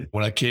did.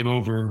 When I came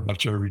over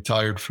after I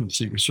retired from the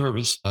Secret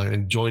Service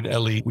and joined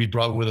Ellie, we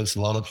brought with us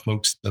a lot of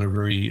folks that are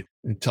very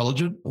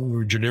intelligent.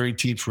 Our engineering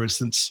team, for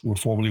instance, were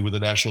formerly with the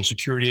National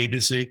Security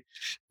Agency,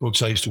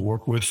 folks I used to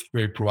work with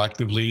very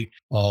proactively,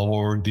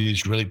 or the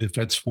Israeli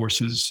Defense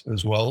Forces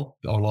as well.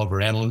 A lot of our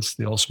analysts,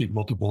 they all speak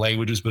multiple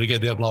languages, but again,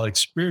 they have a lot of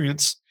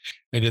experience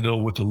and they know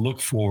what to look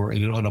for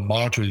and they know how to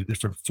monitor the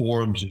different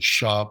forums and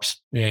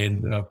shops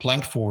and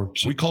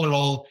platforms. We call it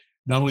all,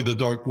 not only the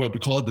dark web,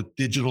 we call it the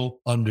digital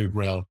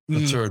underground.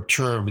 That's our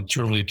term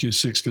internally at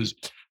Q6, because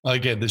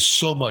again, there's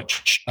so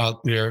much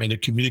out there and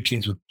it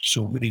communicates with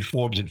so many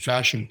forms and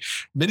fashion.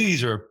 Many of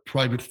these are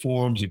private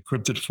forums,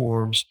 encrypted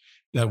forums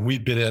that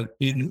we've been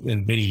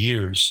in many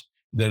years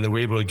that we're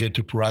able to get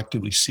to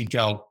proactively seek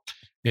out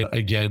and,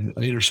 again,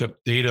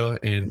 intercept data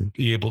and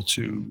be able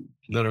to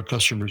let our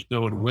customers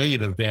know way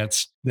in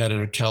advance that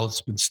an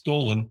account's been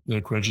stolen, that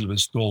a credential's been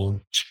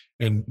stolen,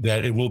 and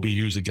that it will be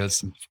used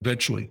against them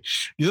eventually.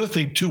 The other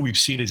thing, too, we've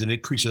seen is an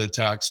increase in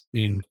attacks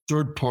in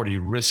third-party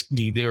risk.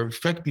 They're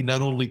affecting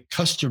not only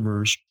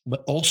customers,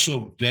 but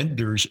also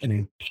vendors and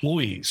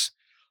employees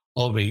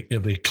of a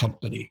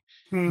company,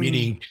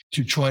 meaning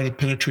to try to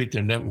penetrate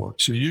their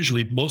network. So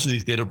usually most of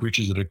these data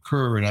breaches that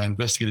occur, and I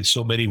investigated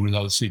so many when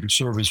I was Secret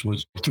Service,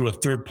 was through a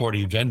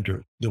third-party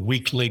vendor, the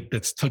weak link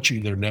that's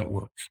touching their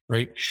network,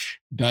 right?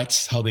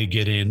 That's how they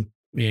get in.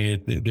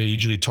 And they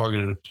usually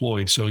target an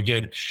employee. So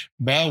again,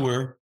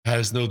 malware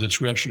has no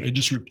discretion. It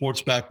just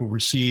reports back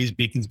overseas,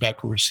 beacons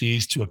back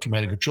overseas to a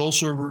command and control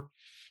server.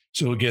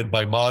 So again,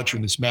 by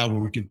monitoring this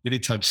malware, we can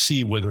anytime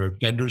see whether a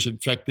vendor's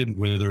infected,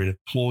 whether an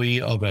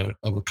employee of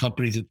a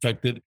company's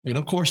infected, and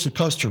of course the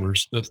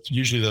customers. That's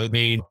usually the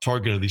main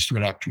target of these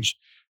threat actors.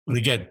 But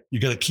again, you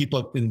got to keep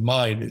up in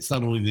mind, it's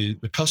not only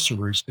the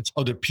customers, it's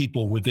other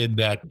people within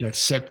that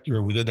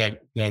sector, within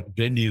that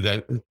venue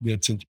that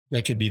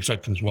can be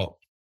affected as well.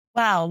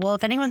 Wow. Well,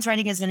 if anyone's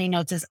writing as many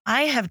notes as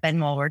I have been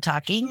while we're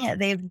talking,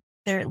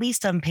 they're at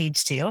least on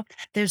page 2.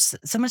 There's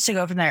so much to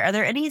go from there. Are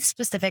there any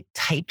specific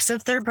types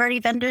of third-party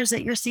vendors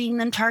that you're seeing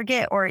them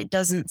target, or it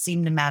doesn't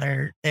seem to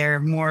matter? They're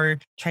more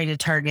trying to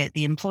target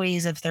the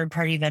employees of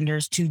third-party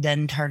vendors to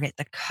then target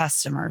the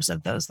customers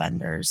of those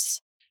vendors.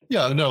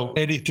 Yeah, no,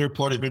 any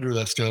third-party vendor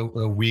that's got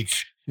a weak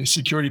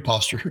security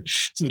posture.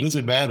 So it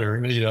doesn't matter, I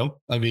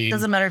mean, it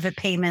doesn't matter if it's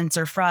payments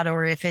or fraud,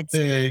 or if it's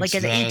like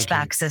an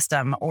HVAC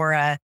system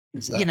or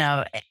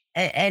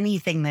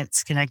anything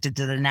that's connected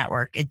to the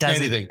network. It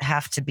doesn't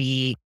have to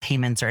be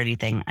payments or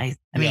anything. I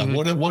mean,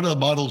 one of the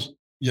models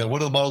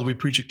we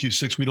preach at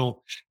Q6,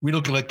 we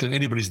don't connect to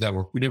anybody's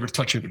network. We never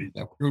touch anybody's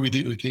network.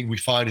 Everything we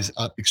find is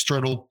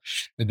external,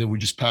 and then we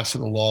just pass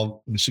it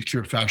along in a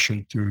secure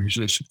fashion through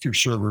a secure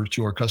server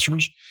to our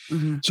customers.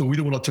 So we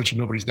don't want to touch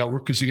nobody's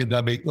network, because again,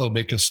 that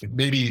make us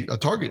maybe a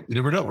target. You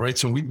never know, right?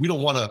 So we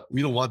don't want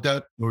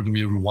that, nor do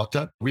we ever want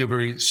that. We have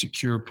very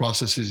secure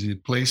processes in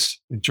place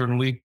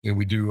internally, and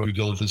we do due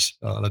diligence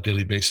on a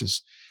daily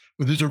basis.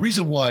 But there's a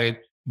reason why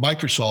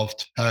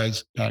Microsoft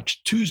has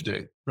Patch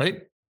Tuesday,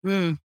 right?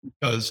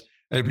 Because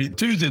every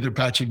Tuesday they're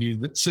patching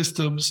new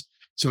systems.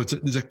 So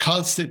there's a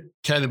constant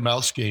cat and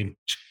mouse game,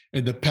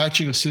 and the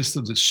patching of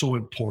systems is so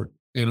important.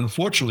 And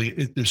unfortunately,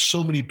 there's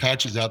so many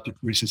patches out there,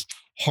 it's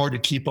hard to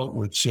keep up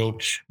with. So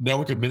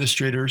network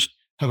administrators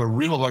have a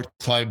real hard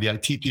time, the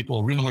IT people,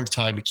 a real hard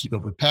time to keep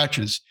up with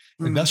patches.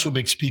 And that's what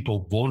makes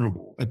people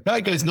vulnerable. And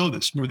bad guys know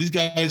this. Remember, these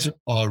guys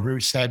are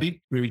very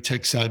savvy, very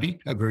tech savvy,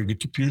 have very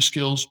good computer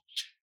skills.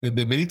 And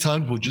then many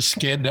times we'll just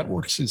scan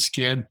networks and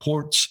scan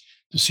ports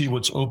to see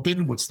what's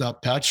open, what's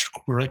not patched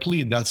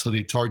correctly. And that's how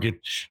they target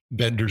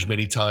vendors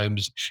many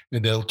times.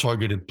 And they'll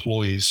target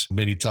employees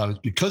many times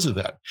because of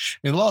that.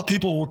 And a lot of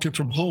people working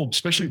from home,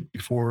 especially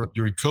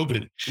during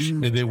COVID,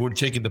 and they weren't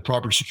taking the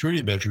proper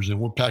security measures and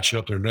weren't patching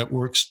up their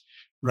networks.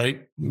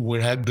 right?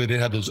 They didn't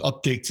have those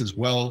updates as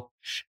well.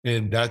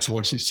 And that's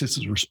why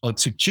systems were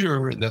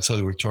unsecure, and that's how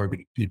they were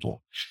targeting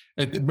people.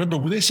 And remember,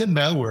 when they send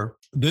malware,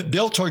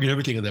 they'll target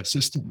everything in that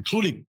system,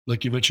 including,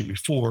 like you mentioned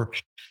before,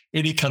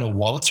 any kind of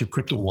wallets or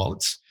crypto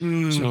wallets.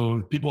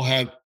 So people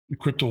have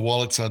crypto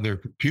wallets on their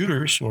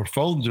computers or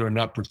phones that are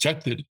not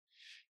protected,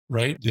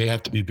 right? They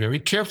have to be very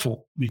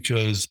careful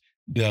because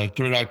the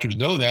threat actors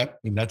know that,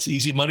 and that's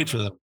easy money for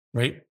them,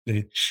 right?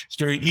 It's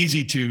very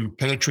easy to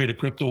penetrate a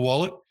crypto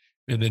wallet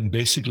and then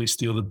basically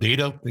steal the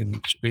data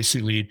and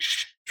basically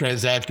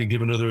transact and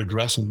give another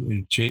address,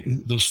 and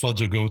those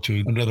funds will go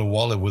to another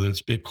wallet, whether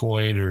it's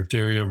Bitcoin or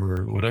Ethereum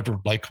or whatever,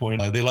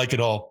 Litecoin. They like it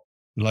all.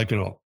 They like it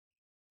all.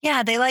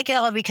 Yeah, they like it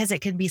all because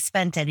it can be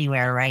spent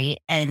anywhere, right?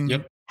 And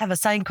Yep. have a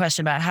side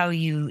question about how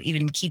you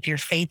even keep your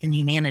faith in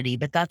humanity,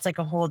 but that's like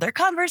a whole other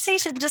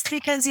conversation just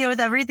because, with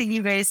everything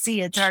you guys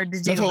see, it's hard to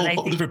do. That's a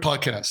whole different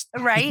podcast.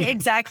 Right,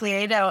 exactly.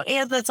 I know.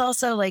 And that's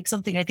also like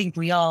something I think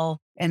we all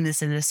in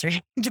this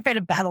industry try to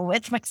battle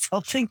with,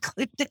 myself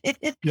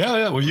included.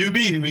 Yeah. Well,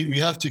 we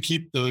have to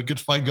keep the good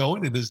fight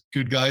going, and there's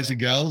good guys and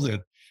gals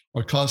that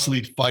are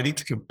constantly fighting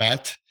to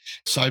combat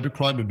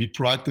cybercrime and be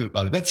proactive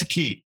about it. That's the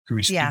key,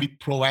 Chris. Yeah. To be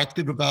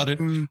proactive about it,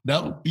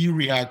 not be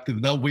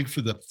reactive, not wait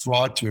for the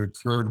fraud to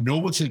occur.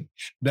 Know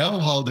know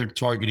how they're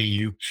targeting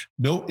you,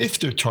 know if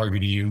they're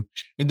targeting you,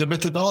 and the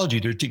methodology,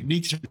 their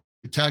techniques, their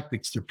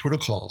tactics, their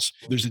protocols.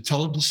 There's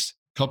intelligence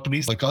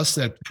companies like us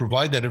that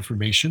provide that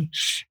information,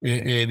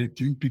 and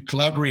to be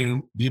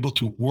collaborating, be able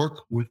to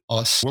work with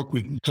us, work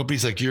with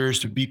companies like yours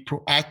to be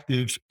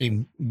proactive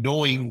in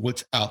knowing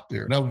what's out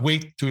there, not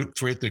wait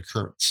for it to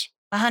occur.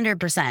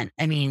 100%.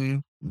 I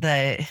mean,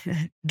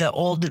 the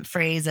old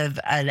phrase of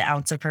an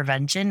ounce of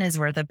prevention is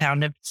worth a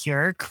pound of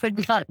cure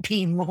could not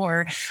be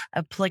more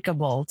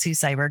applicable to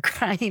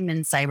cybercrime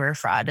and cyber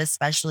fraud,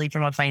 especially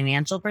from a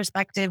financial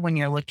perspective when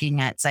you're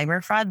looking at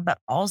cyber fraud, but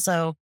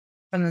also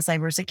from the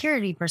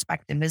cybersecurity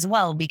perspective as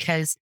well,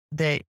 because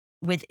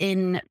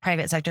within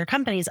private sector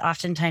companies,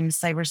 oftentimes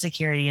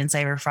cybersecurity and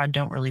cyber fraud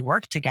don't really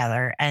work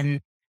together. And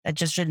that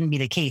just shouldn't be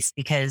the case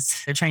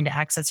because they're trying to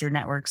access your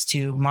networks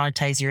to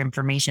monetize your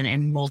information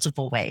in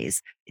multiple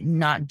ways,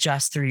 not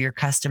just through your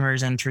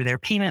customers and through their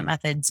payment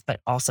methods, but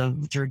also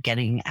through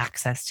getting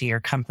access to your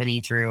company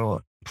through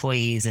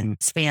employees and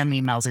spam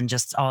emails and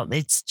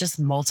it's just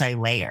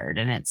multi-layered.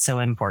 And it's so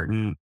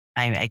important.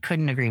 I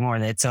couldn't agree more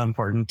that it's so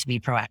important to be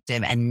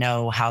proactive and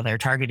know how they're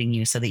targeting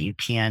you so that you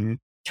can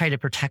try to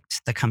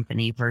protect the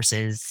company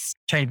versus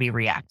try to be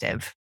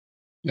reactive.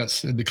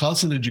 Yes, and the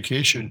constant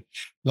education,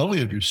 not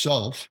only of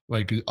yourself,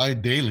 like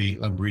I'm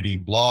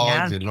reading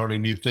blogs and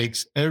learning new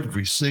things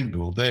every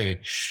single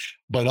day,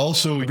 but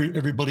also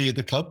everybody at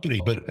the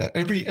company. But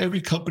every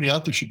company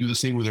out there should do the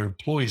same with their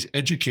employees,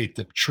 educate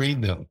them,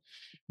 train them,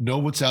 know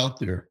what's out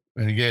there.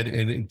 And again,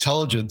 and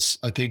intelligence,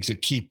 I think, is a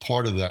key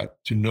part of that,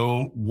 to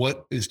know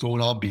what is going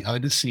on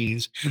behind the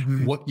scenes,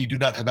 what you do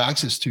not have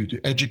access to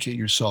educate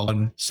yourself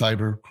on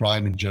cyber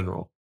crime in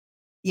general.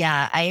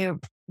 Yeah, I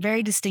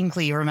very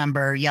distinctly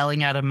remember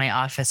yelling out of my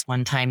office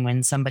one time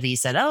when somebody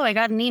said, "Oh, I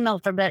got an email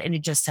from that," and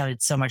it just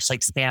sounded so much like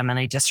spam. And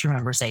I just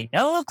remember saying,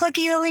 "No,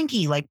 clicky the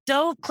linky, like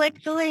don't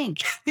click the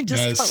link." I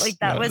just felt like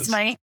that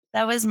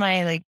was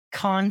my like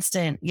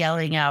constant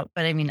yelling out.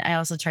 But I mean, I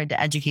also tried to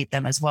educate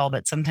them as well,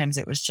 but sometimes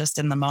it was just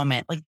in the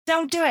moment, like,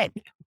 don't do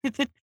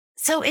it.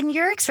 So in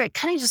your experience,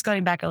 kind of just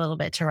going back a little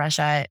bit to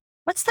Russia,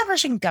 what's the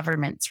Russian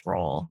government's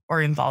role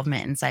or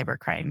involvement in cyber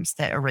crimes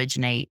that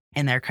originate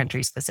in their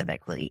country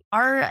specifically?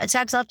 Are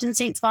attacks often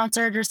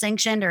state-sponsored or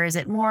sanctioned, or is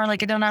it more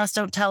like a don't ask,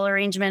 don't tell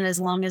arrangement as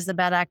long as the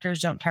bad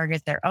actors don't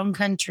target their own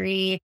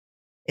country?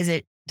 Does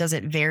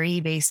it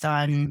vary based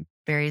on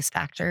various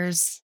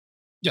factors?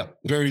 Yeah,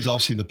 it varies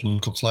obviously the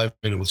political climate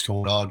and what's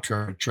going on,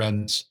 current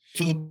trends.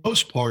 For the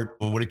most part,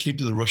 when it came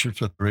to the Russian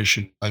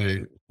Federation,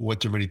 I went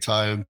there many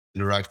times,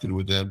 interacted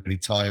with them many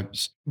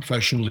times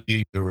professionally.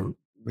 They were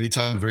many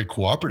times very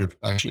cooperative,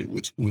 actually,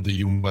 with the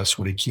U.S.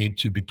 when it came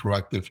to be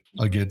proactive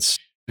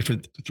against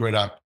different threat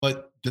actors.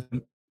 But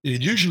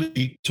it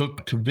usually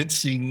took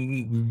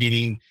convincing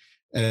meeting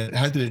and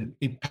had to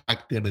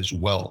impact them as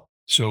well.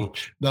 So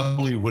not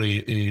only would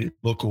a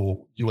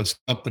local U.S.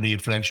 company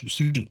and financial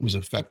institution was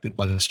affected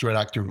by this threat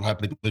actor who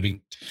happened to be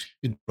living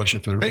in the Russian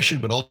Federation,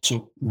 but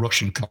also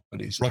Russian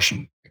companies,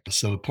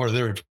 so part of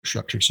their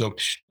infrastructure. So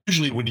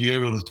usually when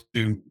you're able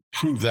to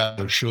prove that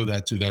or show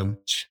that to them,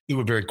 they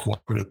were very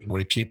cooperative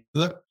when it came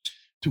to that,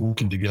 to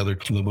working together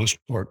for the most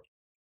part.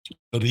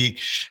 But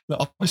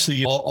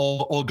obviously,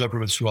 all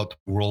governments throughout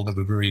the world have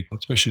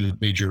especially the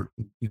major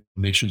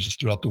nations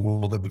throughout the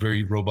world, have a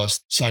very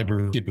robust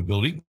cyber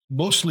capability.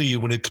 Mostly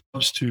when it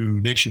comes to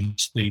nation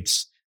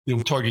states, they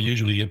will target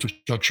usually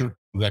infrastructure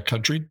of that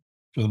country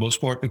for the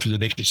most part. If the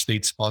nation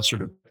state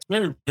sponsored it,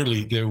 very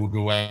rarely they will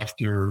go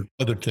after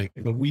other things.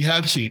 But we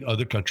have seen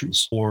other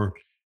countries, or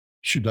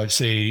should I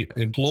say,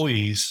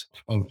 employees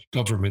of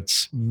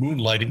governments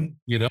moonlighting,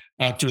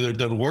 after they're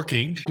done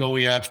working,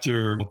 going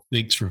after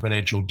things for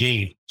financial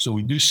gain. So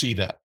we do see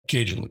that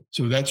occasionally.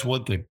 So that's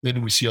one thing.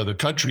 Then we see other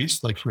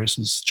countries, like for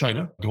instance,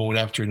 China, going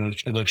after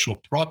intellectual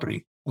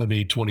property.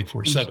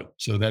 24/7.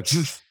 So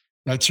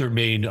that's their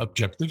main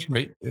objective,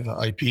 right?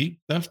 IP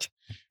theft.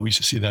 We used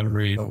to see that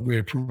very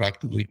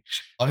proactively,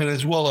 and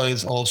as well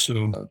as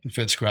also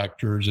defense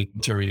contractors and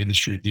military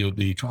industry,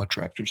 DoD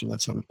contractors, and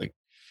that sort of thing.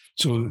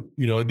 So,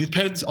 it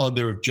depends on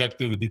their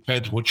objective. It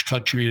depends which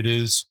country it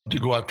is to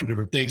go after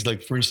different things.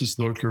 Like, for instance,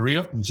 North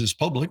Korea, this is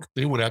public.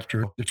 They went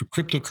after different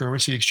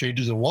cryptocurrency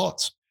exchanges and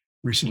wallets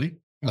recently,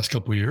 last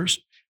couple of years,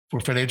 for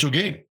financial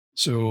gain.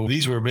 So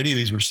many of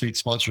these were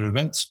state-sponsored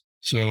events.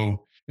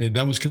 So, and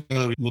that was kind of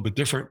a little bit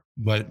different,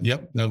 but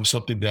yep, that was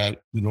something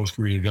that the North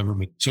Korean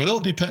government. So it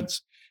all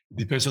depends. It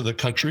depends on the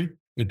country.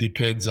 It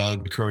depends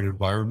on the current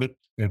environment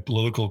and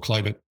political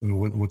climate and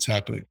what's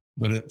happening.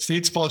 But at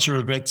state-sponsored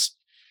events,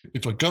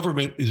 if a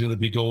government is going to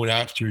be going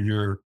after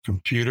your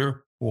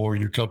computer or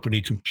your company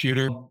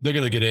computer, they're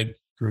going to get in,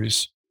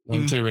 Grace.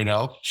 I'll tell you right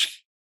now.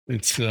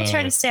 It's I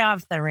try to stay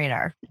off the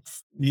radar.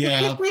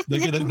 Yeah, they're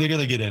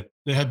gonna get in.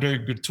 They have very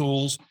good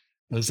tools,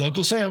 as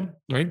Uncle Sam,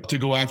 right, to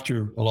go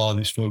after a lot of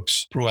these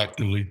folks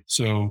proactively.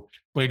 So,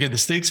 but again, the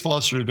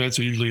state-sponsored events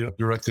are usually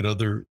directed at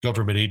other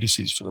government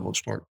agencies for the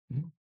most part.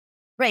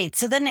 Right.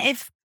 So then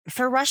if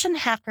for Russian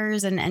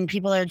hackers and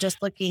people are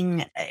just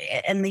looking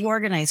and the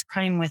organized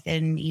crime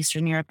within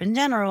Eastern Europe in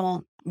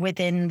general,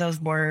 within those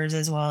borders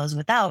as well as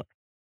without,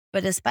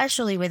 but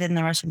especially within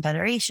the Russian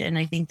Federation,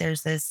 I think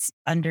there's this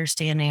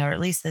understanding, or at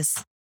least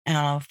this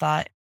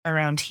thought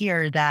around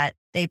here, that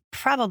they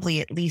probably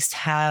at least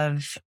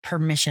have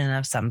permission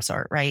of some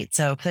sort, right?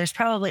 So there's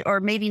probably, or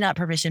maybe not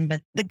permission,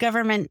 but the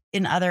government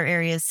in other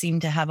areas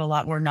seem to have a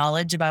lot more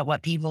knowledge about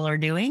what people are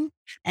doing.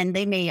 And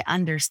they may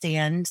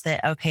understand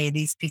that, okay,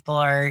 these people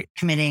are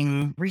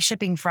committing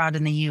reshipping fraud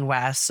in the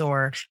US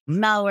or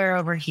malware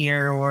over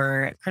here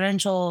or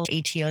credential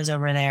ATOs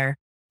over there.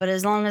 But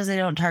as long as they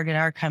don't target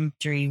our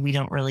country, we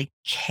don't really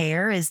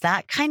care. Is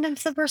that kind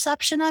of the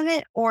perception of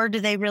it? Or do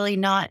they really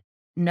not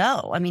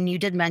know? I mean, you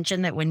did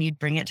mention that when you'd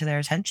bring it to their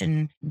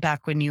attention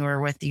back when you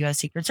were with the U.S.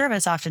 Secret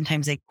Service,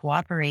 oftentimes they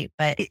cooperate.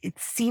 But it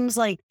seems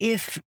like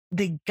if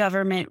the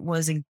government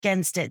was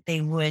against it,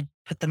 they would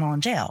put them all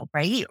in jail,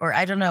 right? Or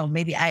I don't know,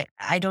 maybe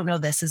I don't know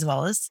this as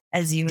well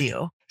as you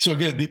do. So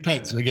again, it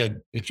depends.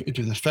 Again, if it's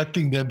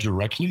affecting them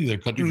directly, their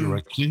country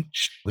directly,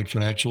 like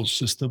financial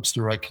systems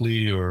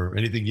directly or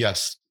anything,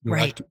 yes,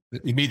 right,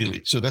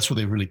 immediately. So that's what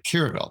they really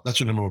care about. That's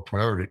their number one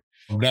priority.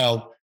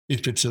 Now,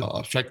 if it's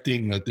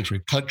affecting a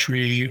different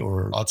country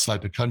or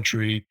outside the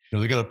country,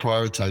 they're going to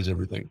prioritize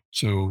everything.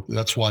 So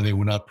that's why they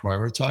will not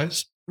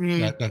prioritize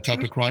that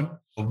type of crime.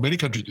 Well, many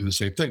countries do the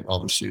same thing.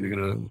 Obviously, they're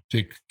going to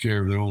take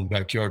care of their own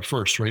backyard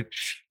first, right?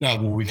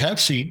 Now, what we have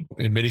seen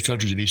in many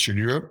countries in Eastern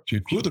Europe, to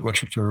include the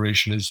Russian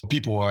Federation, is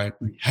people are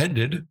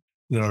apprehended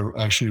that are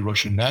actually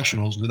Russian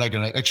nationals. They're not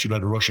going to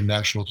extradite a Russian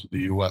national to the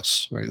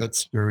U.S., right?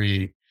 That's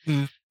very,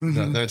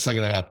 that's not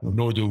going to happen,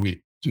 nor do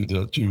we to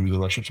the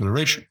Russian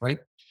Federation, right?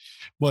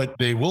 But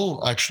they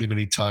will actually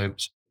many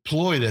times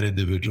employ that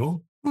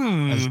individual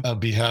as on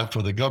behalf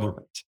of the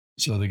government.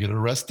 So they get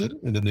arrested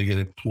and then they get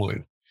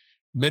employed.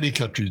 Many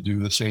countries do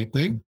the same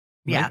thing.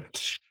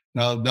 Right?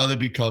 Yeah. Now they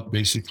become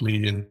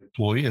basically an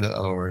employee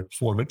or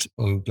informant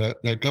of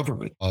that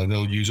government.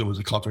 They'll use them as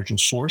a confidential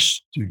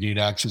source to gain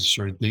access to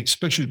certain things,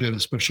 especially if they have a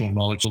special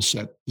knowledge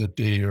set that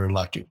they are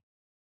lacking.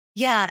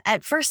 Yeah.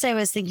 At first I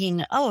was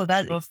thinking,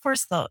 of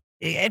course,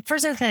 at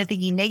first I was kind of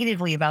thinking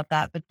negatively about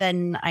that, but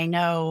then I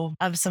know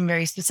of some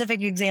very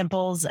specific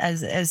examples,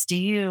 as do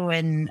you,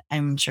 and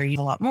I'm sure you have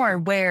a lot more,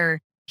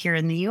 where here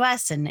in the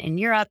US and in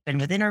Europe and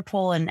with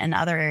Interpol and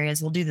other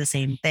areas will do the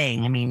same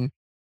thing. I mean,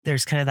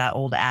 there's kind of that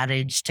old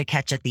adage, to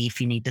catch a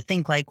thief, you need to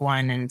think like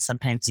one, and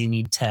sometimes you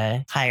need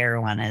to hire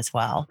one as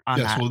well.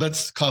 Well,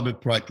 that's common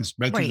practice.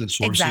 Methods and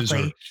sources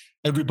exactly.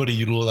 Everybody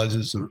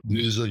utilizes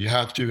these you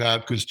have to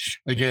have, because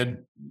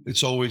again,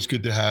 it's always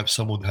good to have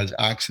someone that has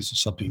access to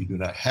something you do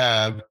not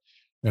have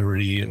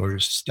already or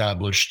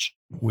established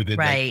within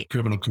that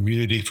criminal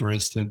community, for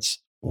instance,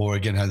 or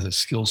again, has a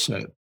skill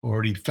set,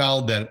 already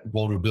found that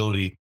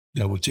vulnerability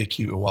that would take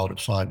you a while to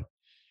find.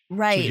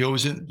 Right. So you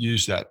always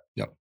use that.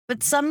 Yeah.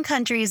 But some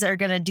countries are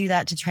going to do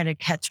that to try to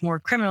catch more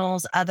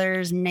criminals.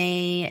 Others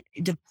may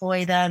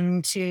deploy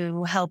them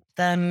to help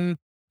them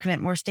commit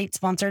more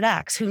state-sponsored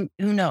acts. Who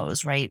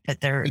knows, right? But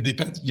it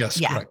depends. Yes,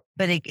 yeah. Correct.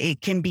 But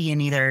it can be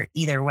in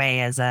either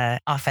way as a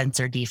offense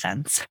or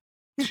defense,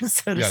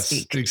 so to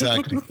speak.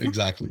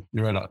 Exactly.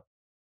 You're right on.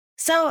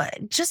 So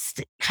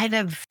just kind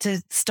of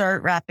to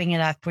start wrapping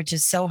it up, which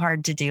is so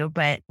hard to do,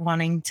 but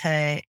wanting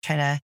to try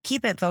to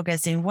keep it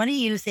focusing, what do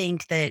you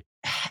think that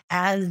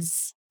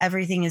as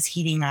everything is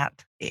heating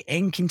up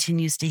and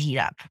continues to heat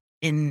up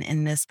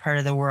in this part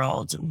of the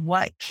world,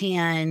 what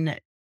can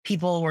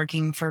people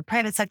working for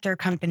private sector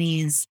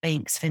companies,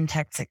 banks,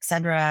 fintechs, et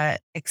cetera,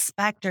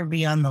 expect or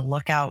be on the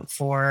lookout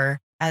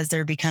for as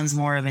there becomes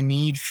more of a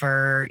need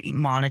for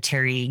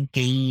monetary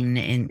gain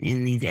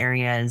in these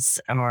areas,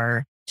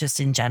 or just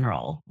in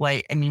general?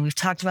 We've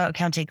talked about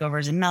account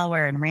takeovers and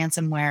malware and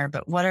ransomware,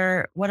 but what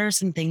are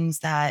some things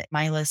that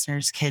my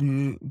listeners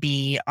can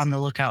be on the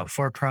lookout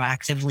for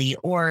proactively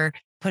or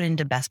put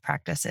into best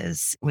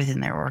practices within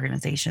their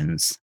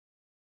organizations?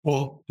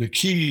 Well, the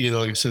key,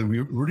 like I said,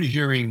 we're already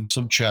hearing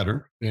some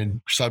chatter and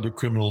cyber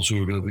criminals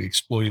who are going to be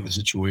exploiting the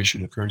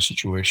situation, the current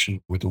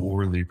situation with the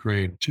war in the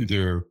Ukraine to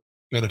their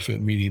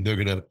benefit, meaning they're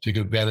going to take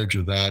advantage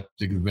of that,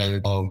 take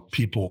advantage of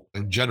people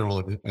in general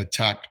and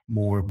attack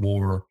more and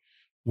more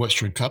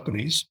Western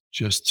companies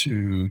just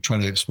to try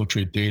to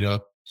exfiltrate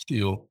data,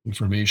 steal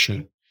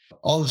information.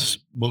 All this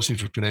mostly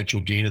for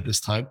financial gain at this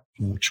time,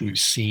 which we've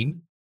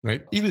seen,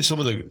 right? Even some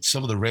of the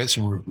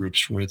ransomware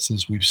groups, for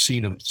instance, we've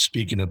seen them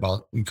speaking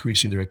about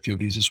increasing their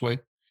activities this way.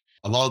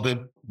 A lot of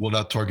them will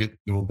not target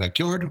their own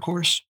backyard, of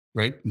course,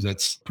 right? Because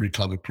that's pretty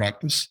common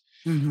practice.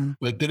 Mm-hmm.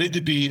 But they need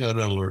to be on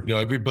alert.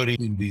 Everybody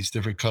in these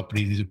different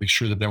companies needs to make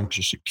sure that networks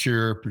are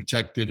secure,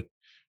 protected,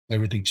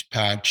 everything's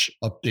patched,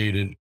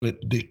 updated. But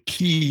the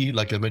key,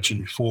 like I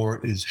mentioned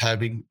before, is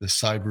having the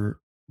cyber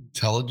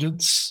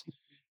intelligence,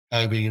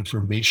 having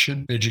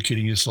information,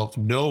 educating yourself,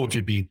 know if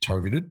you're being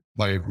targeted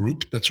by a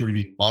group that's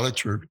already being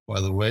monitored,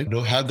 by the way,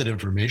 have that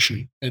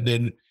information, and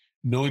then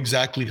know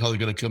exactly how they're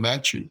going to come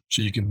at you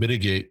so you can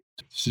mitigate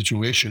the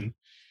situation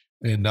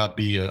and not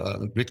be a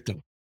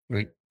victim,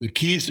 right? The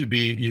key is to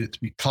be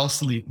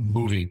constantly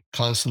moving,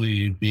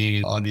 constantly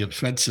being on the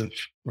offensive,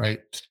 right?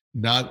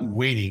 Not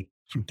waiting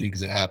for things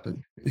to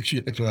happen. If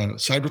a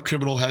cyber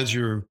criminal has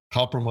your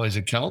compromised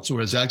accounts or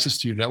has access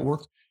to your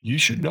network, you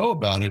should know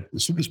about it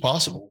as soon as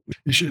possible.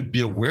 You should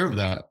be aware of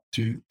that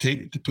to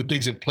put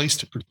things in place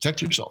to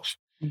protect yourself,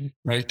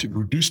 right? To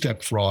reduce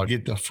that fraud,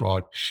 get that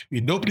fraud.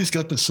 Nobody's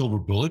got the silver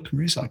bullet,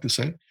 we like to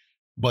say,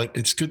 but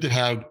it's good to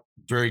have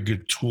very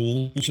good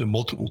tools and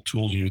multiple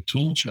tools in your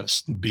tool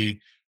chest to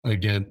be,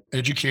 again,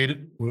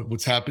 educated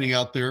what's happening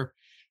out there.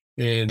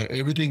 And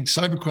everything,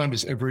 cybercrime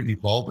is ever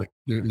evolving.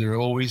 They're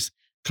always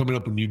coming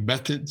up with new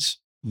methods,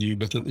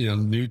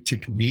 new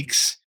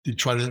techniques to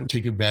try to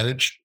take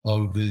advantage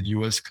of the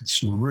U.S.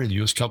 consumer and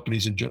U.S.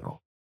 companies in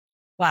general.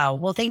 Wow.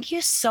 Well, thank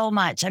you so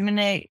much. I'm going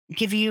to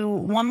give you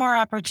one more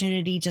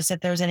opportunity, just if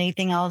there's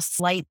anything else,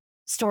 light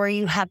story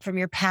you have from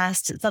your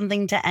past,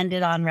 something to end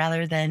it on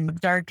rather than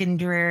dark and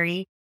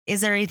dreary. Is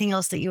there anything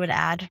else that you would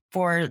add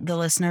for the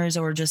listeners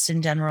or just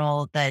in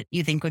general that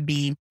you think would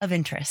be of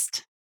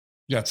interest?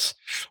 Yes.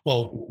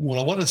 Well, what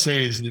I want to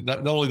say is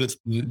not only the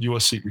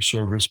U.S. Secret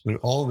Service, but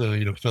all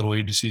the federal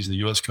agencies, the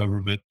U.S.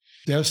 government,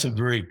 they have some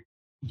very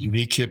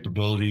unique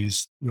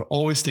capabilities. They're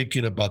always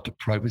thinking about the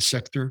private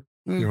sector.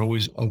 They're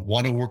always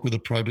want to work with the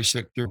private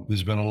sector.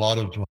 There's been a lot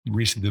of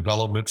recent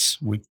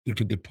developments with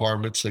different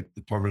departments, like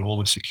the Department of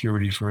Homeland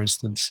Security, for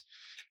instance,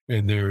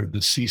 and the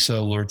CISA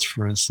alerts,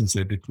 for instance,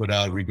 that they put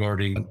out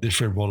regarding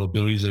different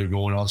vulnerabilities that are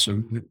going on.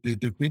 So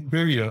they've been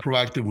very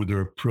proactive with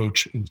their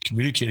approach in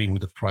communicating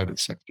with the private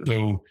sector.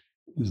 So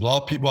there's a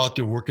lot of people out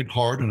there working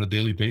hard on a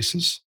daily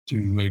basis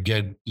to,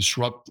 again,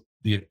 disrupt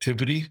the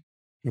activity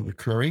from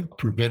occurring,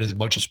 prevent as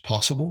much as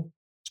possible.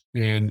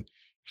 And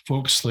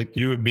folks like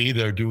you and me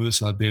that are doing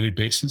this on a daily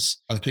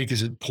basis, I think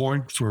is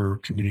important for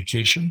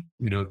communication.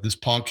 This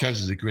podcast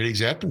is a great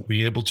example,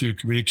 being able to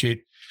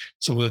communicate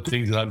some of the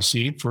things that I'm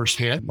seeing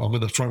firsthand. I'm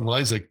in the front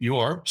lines like you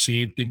are,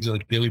 seeing things on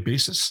a daily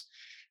basis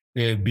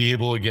and be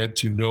able, again,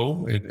 to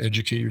know and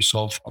educate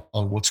yourself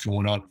on what's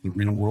going on in the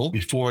real world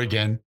before,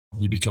 again,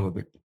 you become a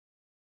victim.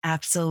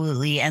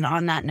 Absolutely. And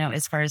on that note,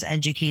 as far as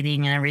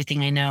educating and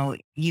everything, I know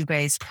you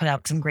guys put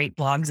out some great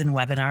blogs and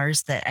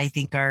webinars that I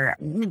think are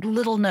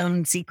little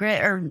known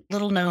secret or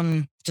little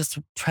known just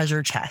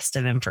treasure chest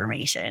of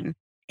information.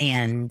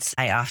 And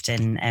I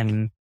often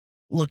am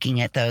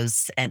looking at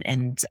those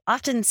and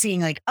often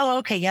seeing like, oh,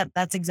 okay, yep,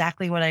 that's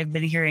exactly what I've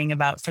been hearing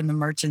about from the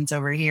merchants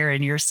over here.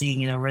 And you're seeing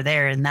it over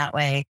there in that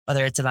way,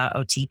 whether it's about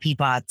OTP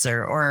bots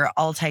or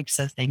all types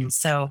of things.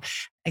 So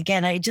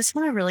again, I just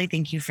want to really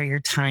thank you for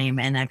your time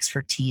and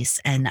expertise.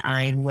 And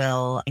I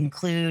will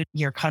include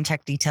your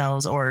contact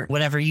details or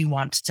whatever you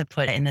want to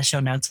put in the show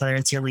notes, whether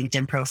it's your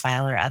LinkedIn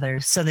profile or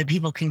others, so that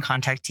people can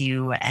contact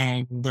you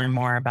and learn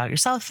more about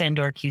yourself and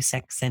or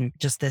Q6 and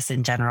just this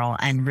in general.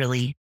 And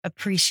really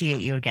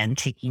appreciate you again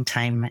taking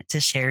time to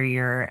share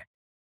your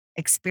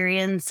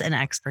experience and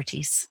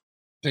expertise.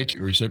 Thank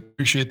you, Reese. I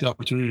appreciate the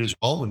opportunity as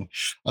well. And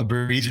I'm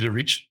very easy to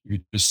reach. You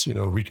just,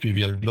 reach me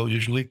via email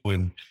usually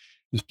when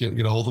just get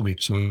a hold of me.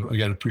 So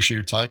again, appreciate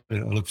your time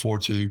and I look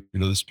forward to,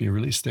 this being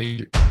released. Thank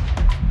you.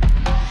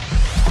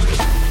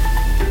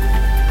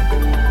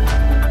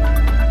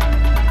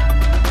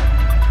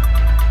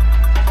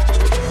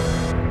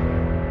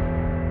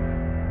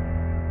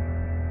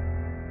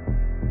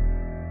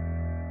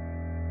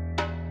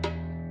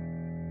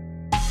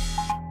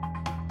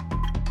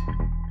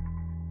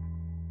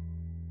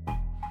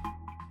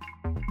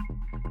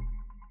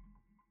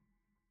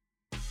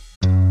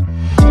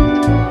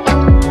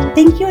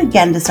 Thank you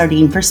again to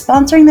Sardine for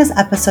sponsoring this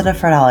episode of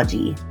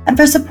Fraudology and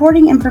for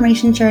supporting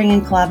information sharing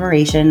and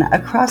collaboration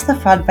across the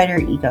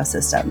FraudFighter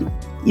ecosystem.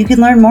 You can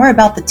learn more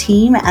about the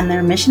team and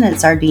their mission at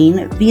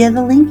Sardine via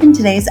the link in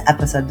today's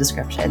episode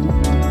description.